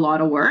takes a lot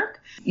of work.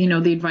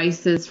 The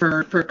advice is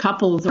for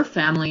couples or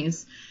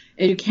families,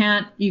 you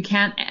can't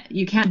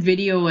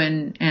video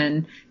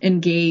and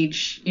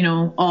engage,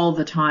 all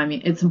the time.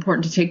 It's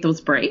important to take those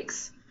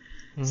breaks.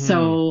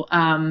 So,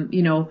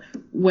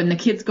 when the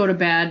kids go to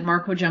bed,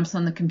 Marco jumps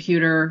on the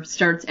computer,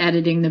 starts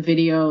editing the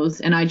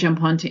videos, and I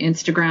jump onto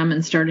Instagram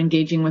and start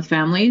engaging with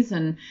families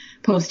and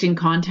posting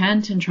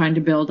content and trying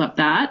to build up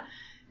that.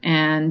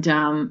 And,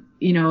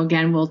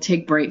 again, we'll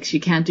take breaks. You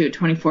can't do it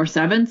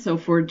 24/7. So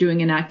if we're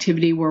doing an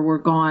activity where we're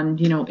gone,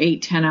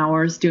 8-10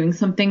 hours doing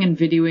something and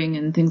videoing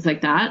and things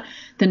like that,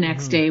 the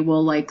next day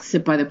we'll like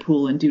sit by the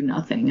pool and do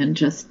nothing and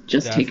just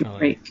take a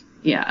break.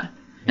 Yeah.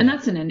 And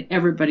that's in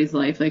everybody's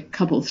life, like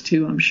couples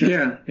too, I'm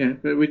sure. Yeah.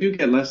 But we do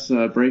get less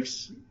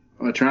breaks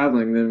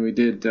traveling than we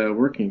did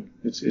working.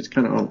 It's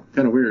kind of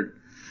weird.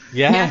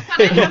 Yeah.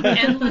 I have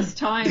endless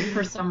time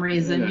for some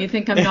reason. You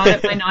think I'm not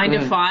at my 9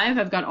 to 5,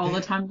 I've got all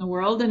the time in the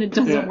world, and it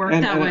doesn't work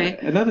that way.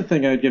 Another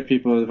thing I'd give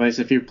people advice,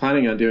 if you're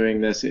planning on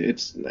doing this,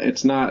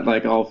 it's not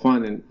like all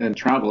fun and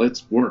travel.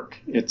 It's work.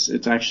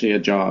 It's actually a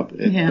job,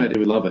 but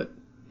we love it.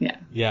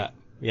 Yeah.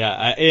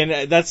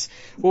 And that's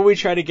what we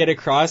try to get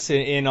across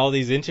in all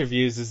these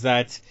interviews is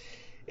that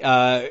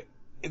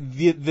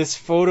this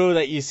photo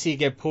that you see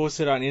get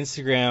posted on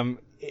Instagram,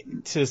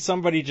 to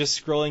somebody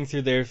just scrolling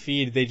through their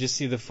feed, they just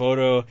see the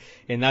photo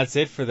and that's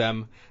it for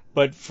them.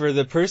 But for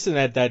the person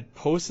that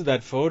posted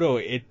that photo,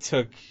 it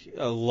took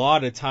a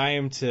lot of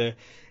time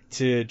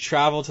to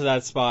travel to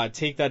that spot,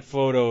 take that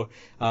photo,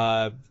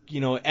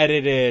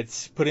 edit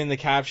it, put in the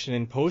caption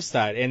and post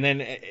that. And then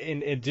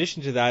in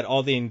addition to that,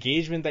 all the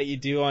engagement that you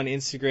do on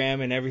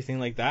Instagram and everything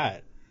like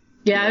that.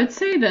 Yeah, I would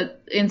say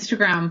that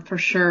Instagram for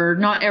sure,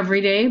 not every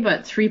day,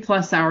 but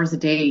 3+ hours a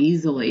day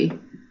easily.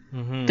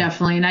 Mm-hmm.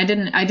 Definitely. And I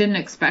didn't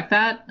expect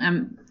that.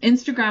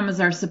 Instagram is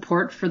our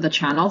support for the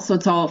channel. So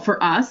it's all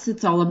for us.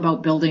 It's all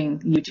about building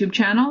YouTube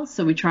channels.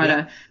 So we try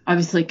to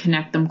obviously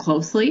connect them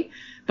closely,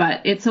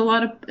 but it's a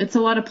lot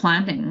of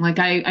planning. Like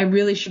I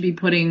really should be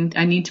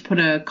I need to put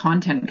a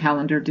content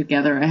calendar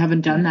together. I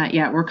haven't done that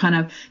yet. We're kind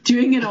of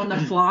doing it on the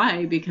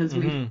fly because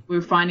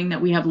we're finding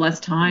that we have less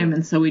time.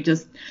 And so we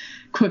just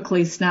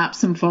quickly snap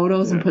some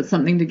photos and put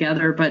something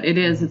together, but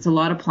it's a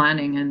lot of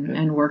planning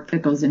and work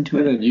that goes into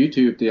it. And then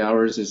YouTube, the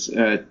hours is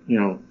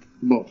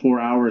about 4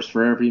 hours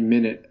for every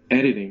minute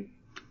editing.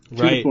 2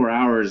 to 4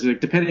 hours,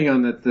 like depending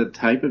on the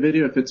type of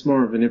video. If it's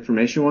more of an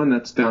information one,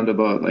 that's down to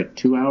about like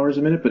 2 hours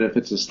a minute. But if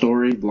it's a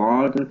story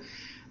blog,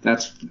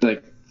 that's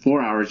like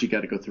 4 hours. You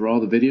got to go through all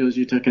the videos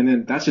you took, and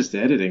then that's just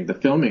editing. The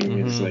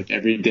filming is like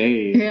every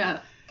day. Yeah.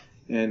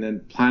 And then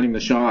planning the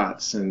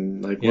shots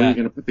and like where you're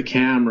going to put the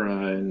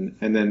camera and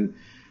then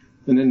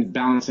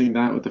balancing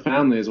that with the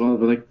family as well.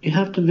 But like, you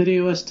have to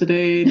video us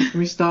today. Can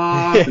we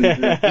stop?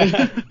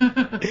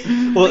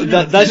 Well,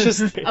 that's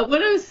just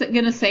what I was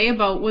going to say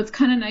about what's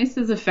kind of nice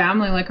as a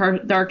family. Like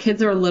our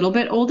kids are a little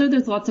bit older.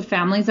 There's lots of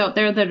families out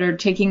there that are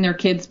taking their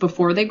kids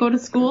before they go to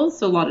school.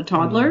 So a lot of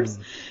toddlers,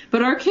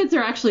 but our kids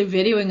are actually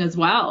videoing as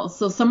well.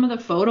 So some of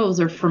the photos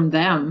are from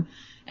them.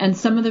 And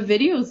some of the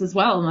videos as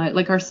well.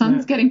 Like our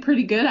son's getting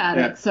pretty good at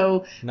it.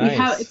 So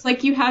it's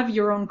like you have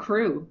your own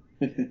crew.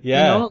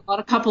 Yeah. A lot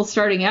of couples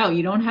starting out,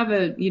 you don't have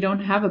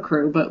a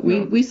crew, but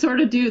we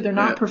sort of do. They're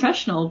not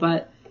professional,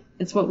 but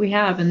it's what we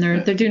have, and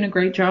they're doing a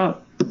great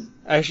job.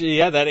 Actually,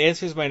 that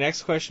answers my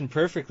next question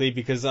perfectly,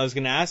 because I was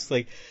going to ask,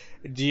 like,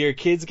 do your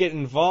kids get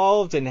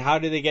involved, and how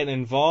do they get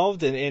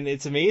involved? And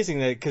it's amazing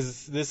that,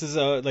 because this is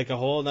a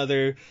whole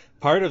other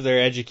part of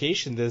their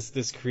education,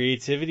 this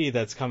creativity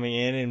that's coming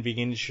in and being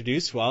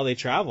introduced while they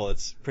travel.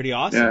 It's pretty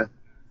awesome. Yeah,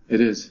 it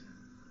is.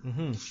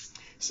 Mm-hmm.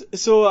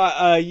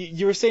 So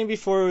you were saying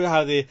before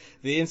how the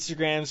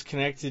Instagram's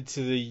connected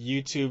to the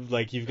YouTube,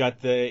 like you've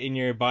got in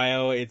your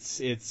bio,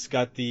 it's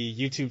got the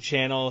YouTube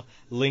channel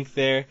link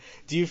there.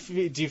 Do you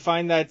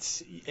find that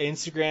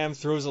Instagram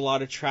throws a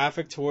lot of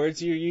traffic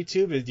towards your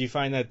YouTube? Do you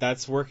find that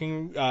that's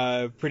working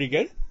pretty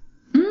good?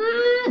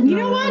 You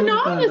know what?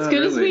 Not as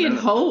good as we had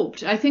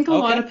hoped. I think a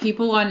lot of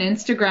people on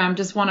Instagram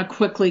just want to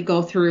quickly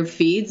go through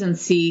feeds and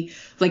see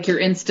like your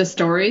Insta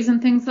stories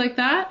and things like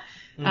that.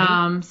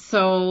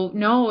 So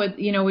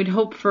no, we'd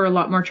hope for a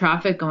lot more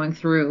traffic going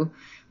through,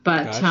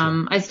 but,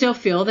 gotcha. I still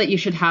feel that you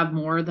should have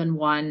more than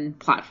one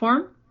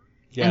platform.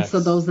 Yes. And so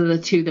those are the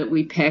two that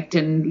we picked.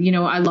 And,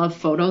 I love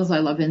photos. I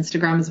love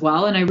Instagram as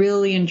well. And I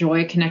really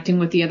enjoy connecting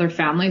with the other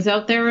families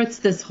out there. It's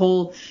this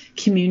whole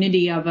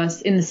community of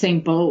us in the same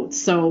boat.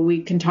 So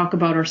we can talk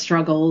about our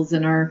struggles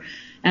and our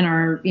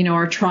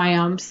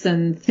triumphs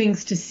and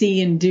things to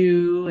see and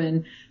do.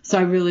 And so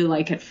I really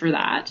like it for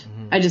that.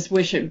 Mm-hmm. I just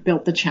wish it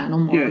built the channel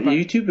more. Yeah,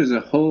 YouTube is a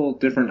whole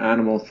different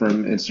animal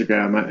from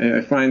Instagram.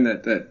 I find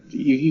that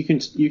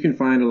you can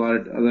find a lot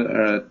of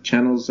other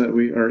channels or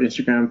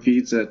Instagram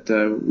feeds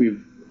that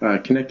we've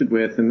connected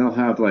with, and they'll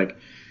have like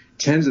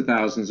tens of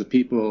thousands of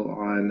people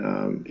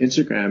on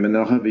Instagram, and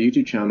they'll have a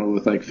YouTube channel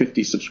with like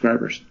 50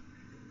 subscribers.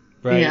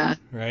 Right. Yeah.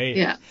 Right.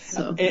 Yeah.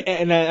 So.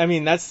 And I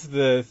mean, that's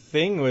the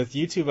thing with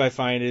YouTube, I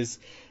find, is,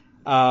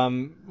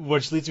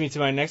 which leads me to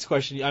my next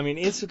question. I mean,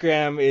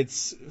 Instagram,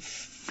 it's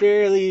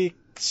fairly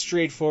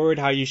straightforward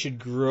how you should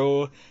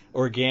grow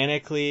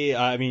organically.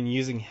 I mean,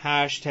 using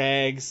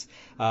hashtags,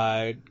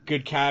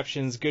 good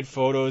captions, good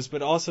photos,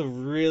 but also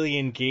really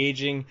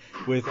engaging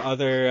with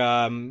other,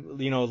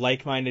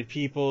 like-minded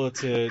people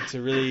to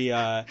really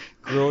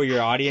grow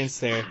your audience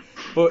there.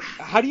 But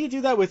how do you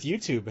do that with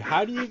YouTube?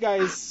 How do you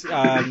guys,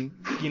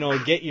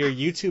 get your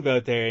YouTube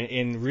out there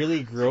and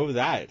really grow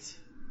that?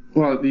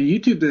 Well, the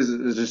YouTube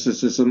is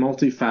just a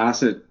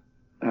multifaceted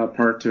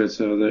part to it.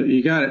 So that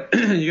you got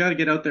to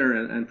get out there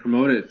and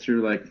promote it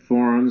through like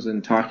forums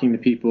and talking to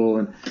people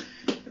and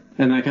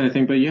that kind of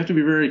thing. But you have to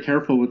be very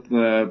careful with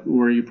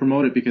where you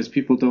promote it, because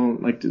people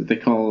don't like they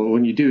call,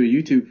 when you do a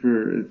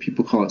YouTube,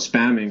 people call it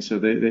spamming. So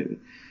they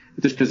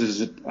just because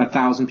there's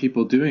 1,000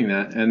 people doing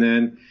that, and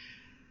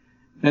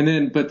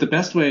then but the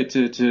best way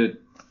to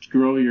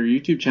grow your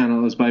YouTube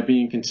channel is by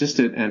being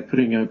consistent and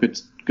putting out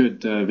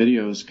good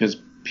videos, because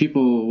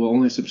people will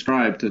only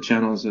subscribe to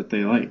channels that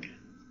they like.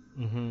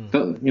 Mm-hmm.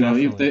 So,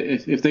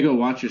 if they go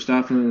watch your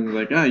stuff and they're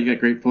like, you got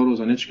great photos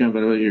on Instagram,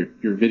 but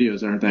your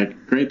videos aren't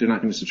that great, they're not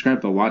going to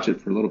subscribe. They'll watch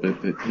it for a little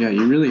bit. But yeah,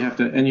 you really have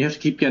to, and you have to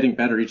keep getting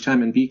better each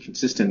time and be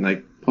consistent.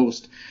 Like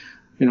post,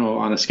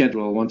 on a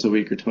schedule once a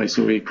week or twice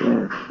a week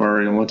or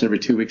once every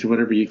 2 weeks or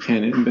whatever you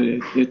can. But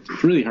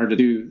it's really hard to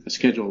do a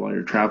schedule while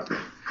you're traveling.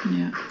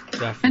 Yeah,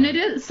 definitely. And it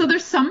is. So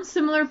there's some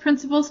similar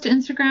principles to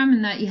Instagram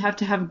in that you have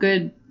to have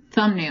good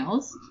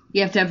thumbnails,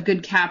 you have to have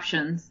good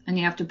captions, and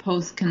you have to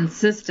post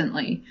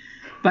consistently.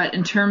 But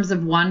in terms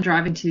of one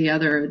driving to the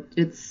other,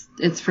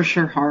 it's for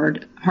sure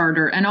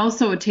harder. And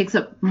also it takes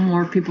up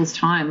more people's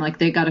time. Like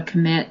they got to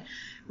commit,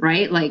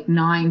 right? Like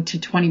 9 to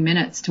 20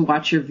 minutes to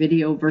watch your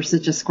video versus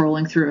just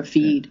scrolling through a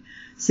feed.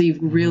 So you've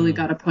really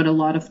got to put a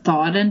lot of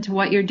thought into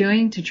what you're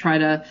doing to try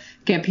to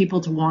get people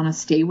to want to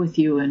stay with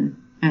you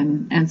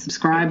and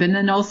subscribe. And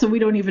then also we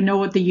don't even know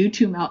what the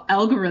YouTube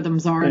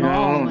algorithms are at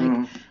all.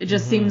 Like it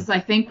just seems, I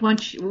think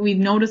once we've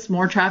noticed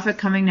more traffic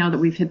coming now that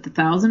we've hit the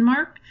 1,000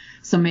 mark.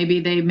 So maybe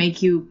they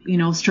make you,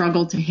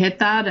 struggle to hit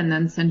that and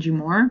then send you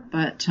more.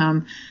 But,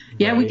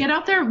 right. We get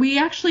out there. We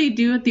actually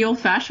do it the old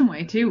fashioned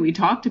way too. We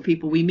talk to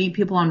people. We meet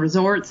people on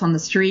resorts, on the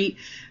street,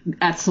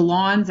 at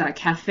salons, at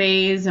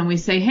cafes, and we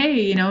say,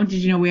 hey, did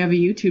you know we have a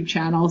YouTube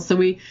channel? So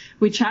we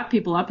chat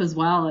people up as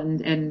well.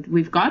 And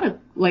we've got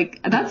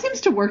that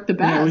seems to work the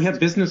best. Yeah, we have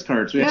business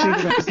cards. We actually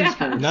have business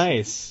cards.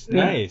 Nice.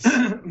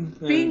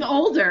 Being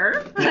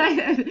older,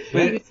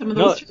 maybe some of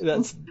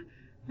those.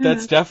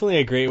 That's definitely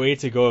a great way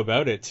to go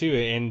about it too.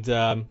 And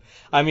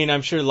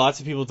I'm sure lots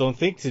of people don't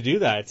think to do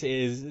that,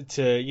 is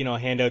to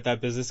hand out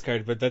that business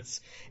card, but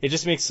it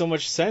just makes so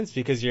much sense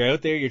because you're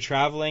out there, you're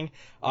traveling.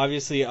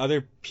 Obviously,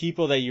 other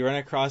people that you run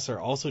across are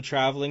also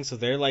traveling, so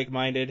they're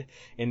like-minded,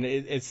 and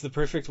it's the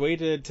perfect way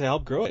to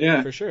help grow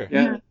it. For sure.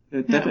 Yeah.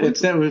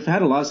 We've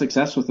had a lot of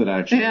success with it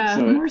actually. Yeah,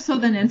 more so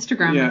than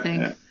Instagram, I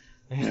think.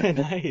 Yeah.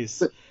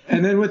 Nice.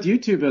 And then with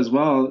YouTube as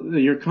well,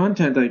 your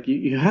content, like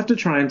you have to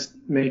try and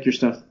make your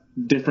stuff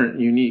different,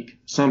 unique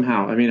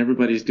somehow. I mean,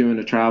 everybody's doing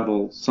a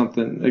travel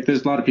something. Like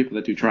there's a lot of people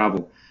that do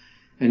travel,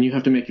 and you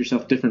have to make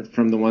yourself different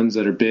from the ones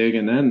that are big,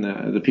 and then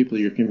the people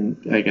you're,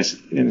 I guess,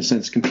 in a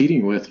sense,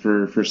 competing with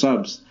for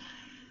subs.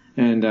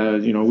 And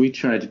we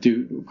try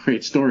to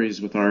create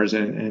stories with ours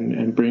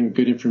and bring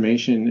good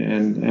information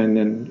and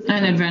then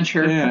an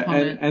adventure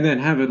component. and then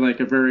have it like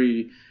a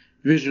very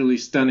visually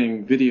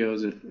stunning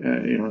videos,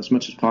 as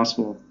much as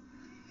possible.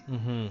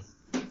 Mm-hmm.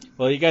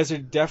 Well, you guys are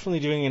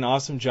definitely doing an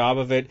awesome job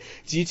of it.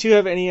 Do you two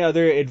have any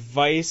other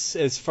advice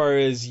as far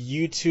as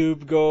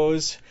YouTube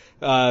goes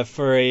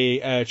for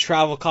a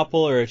travel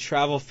couple or a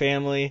travel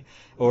family,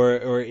 or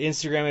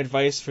Instagram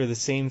advice for the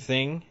same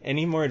thing?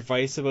 Any more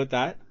advice about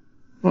that?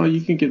 Well,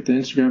 you can get the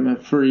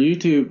Instagram. For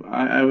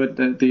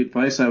YouTube, the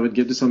advice I would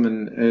give to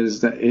someone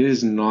is that it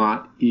is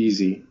not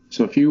easy.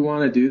 So if you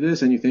want to do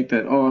this and you think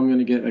that, I'm going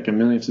to get like 1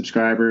 million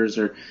subscribers,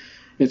 or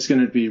it's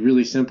going to be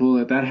really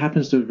simple, that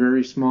happens to a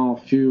very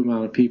few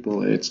amount of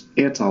people. It's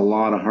a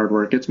lot of hard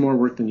work. It's more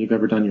work than you've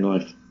ever done in your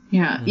life.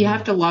 Yeah, you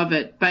have to love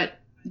it. But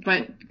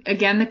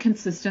again, the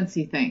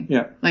consistency thing.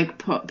 Yeah. Like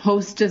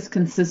post as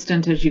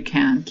consistent as you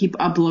can. Keep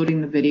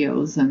uploading the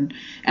videos and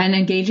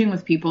engaging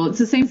with people. It's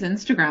the same as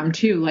Instagram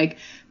too. Like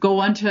go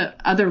onto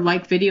other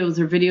videos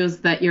or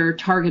videos that your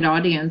target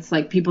audience,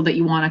 like people that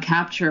you want to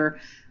capture,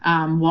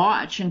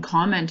 watch and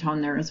comment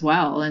on there as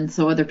well. And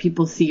so other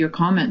people see your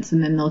comments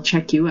and then they'll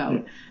check you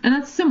out. And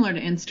that's similar to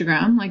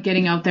Instagram, like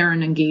getting out there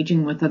and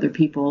engaging with other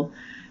people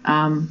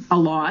a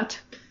lot.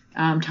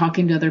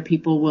 Talking to other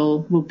people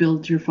will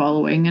build your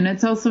following. And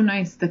it's also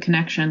nice, the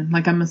connection.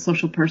 Like I'm a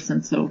social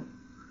person, so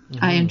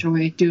I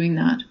enjoy doing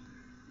that.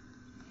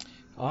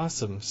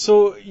 Awesome.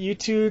 So you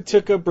two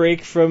took a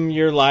break from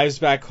your lives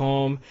back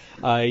home.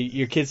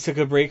 Your kids took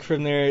a break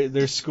from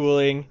their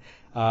schooling.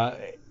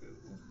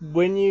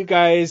 When you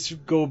guys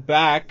go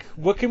back,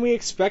 what can we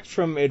expect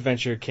from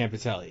Adventure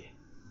Campitelli?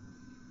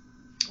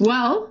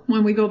 Well,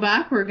 when we go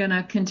back, we're going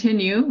to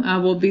continue.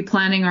 We'll be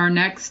planning our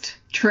next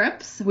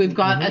trips. We've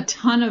got a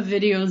ton of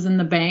videos in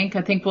the bank.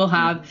 I think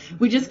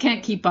we just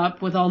can't keep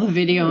up with all the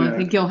video. I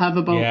think you'll have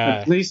about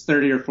at least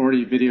 30 or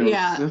 40 videos.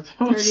 Yeah,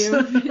 30 or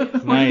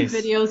 40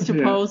 videos to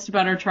post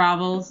about our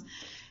travels.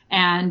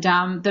 And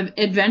the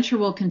adventure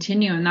will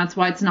continue. And that's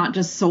why it's not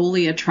just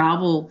solely a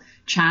travel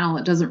channel.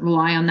 It doesn't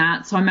rely on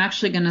that. So I'm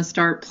actually going to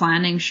start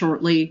planning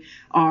shortly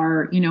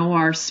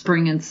our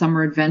spring and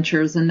summer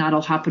adventures, and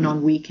that'll happen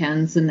on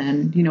weekends and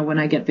then, when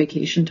I get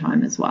vacation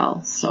time as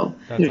well. So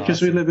that's because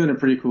we live in a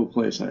pretty cool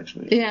place,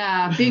 actually.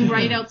 Yeah, being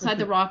right outside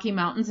the Rocky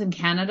Mountains in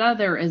Canada,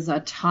 there is a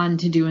ton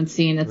to do and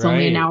see, and it's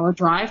only an hour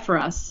drive for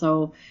us.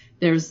 So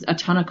there's a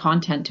ton of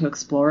content to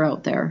explore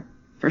out there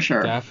for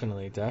sure.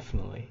 Definitely.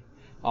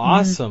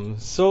 Awesome.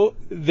 So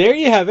there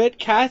you have it.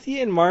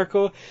 Kathy and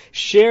Marco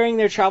sharing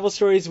their travel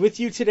stories with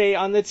you today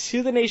on the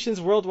To the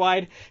Nations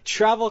Worldwide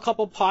Travel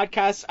Couple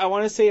podcast. I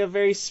want to say a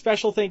very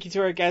special thank you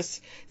to our guests.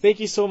 Thank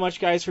you so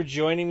much, guys, for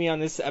joining me on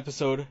this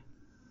episode.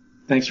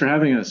 Thanks for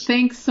having us.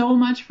 Thanks so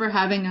much for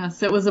having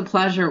us. It was a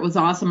pleasure. It was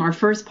awesome. Our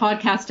first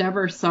podcast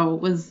ever, so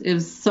it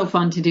was so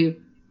fun to do.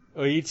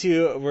 Oh, you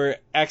two were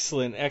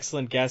excellent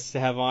guests to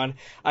have on.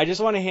 I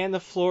just want to hand the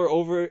floor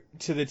over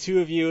to the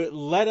two of you.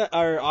 Let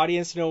our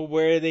audience know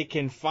where they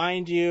can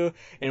find you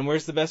and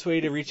where's the best way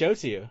to reach out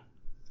to you.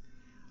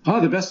 Oh,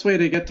 the best way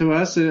to get to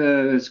us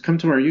is come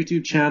to our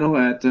YouTube channel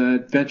at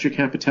Adventure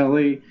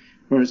Campitelli,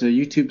 or it's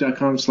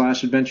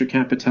youtube.com/Adventure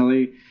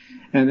Campitelli.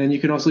 And then you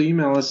can also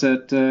email us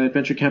at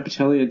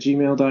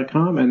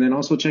adventurecampitelli@gmail.com, and then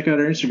also check out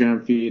our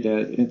Instagram feed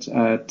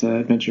at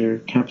Adventure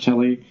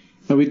Campitelli.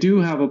 But we do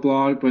have a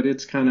blog, but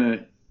it's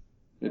in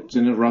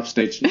a rough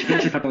state.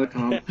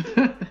 AdventureCampitelli.com.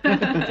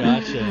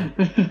 Gotcha.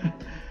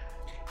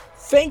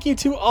 Thank you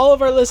to all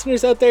of our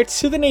listeners out there,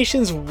 to the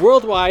nations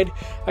worldwide.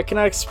 I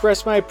cannot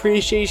express my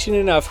appreciation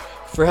enough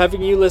for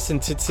having you listen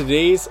to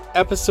today's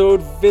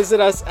episode. Visit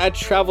us at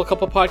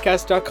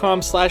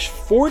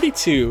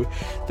travelcouplepodcast.com/42.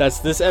 That's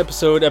this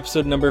episode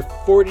number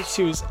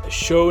 42's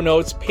show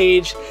notes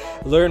page.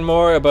 Learn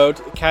more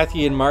about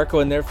Kathy and Marco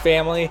and their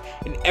family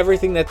and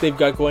everything that they've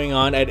got going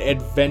on at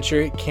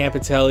Adventure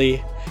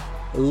Campitelli.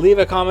 Leave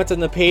a comment on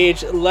the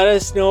page. Let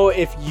us know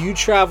if you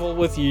travel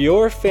with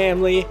your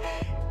family.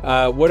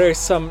 What are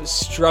some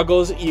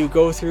struggles you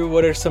go through?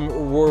 What are some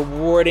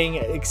rewarding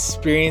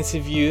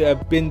experiences you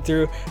have been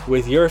through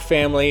with your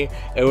family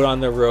out on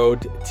the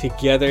road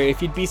together?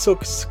 If you'd be so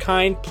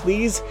kind,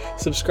 please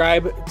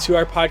subscribe to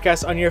our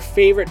podcast on your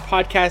favorite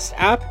podcast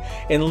app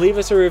and leave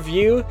us a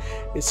review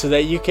so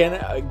that you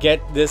can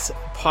get this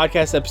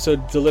podcast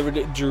episode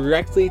delivered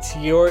directly to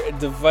your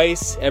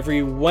device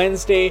every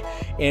Wednesday,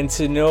 and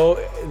to know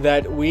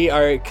that we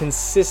are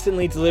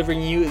consistently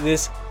delivering you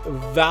this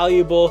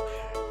valuable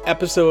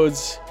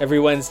episodes every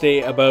Wednesday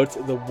about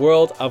the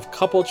world of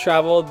couple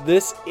travel.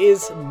 This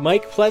is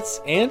Mike Pletz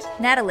and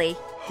Natalie,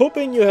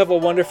 hoping you have a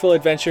wonderful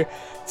adventure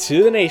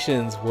to the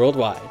nations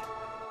worldwide.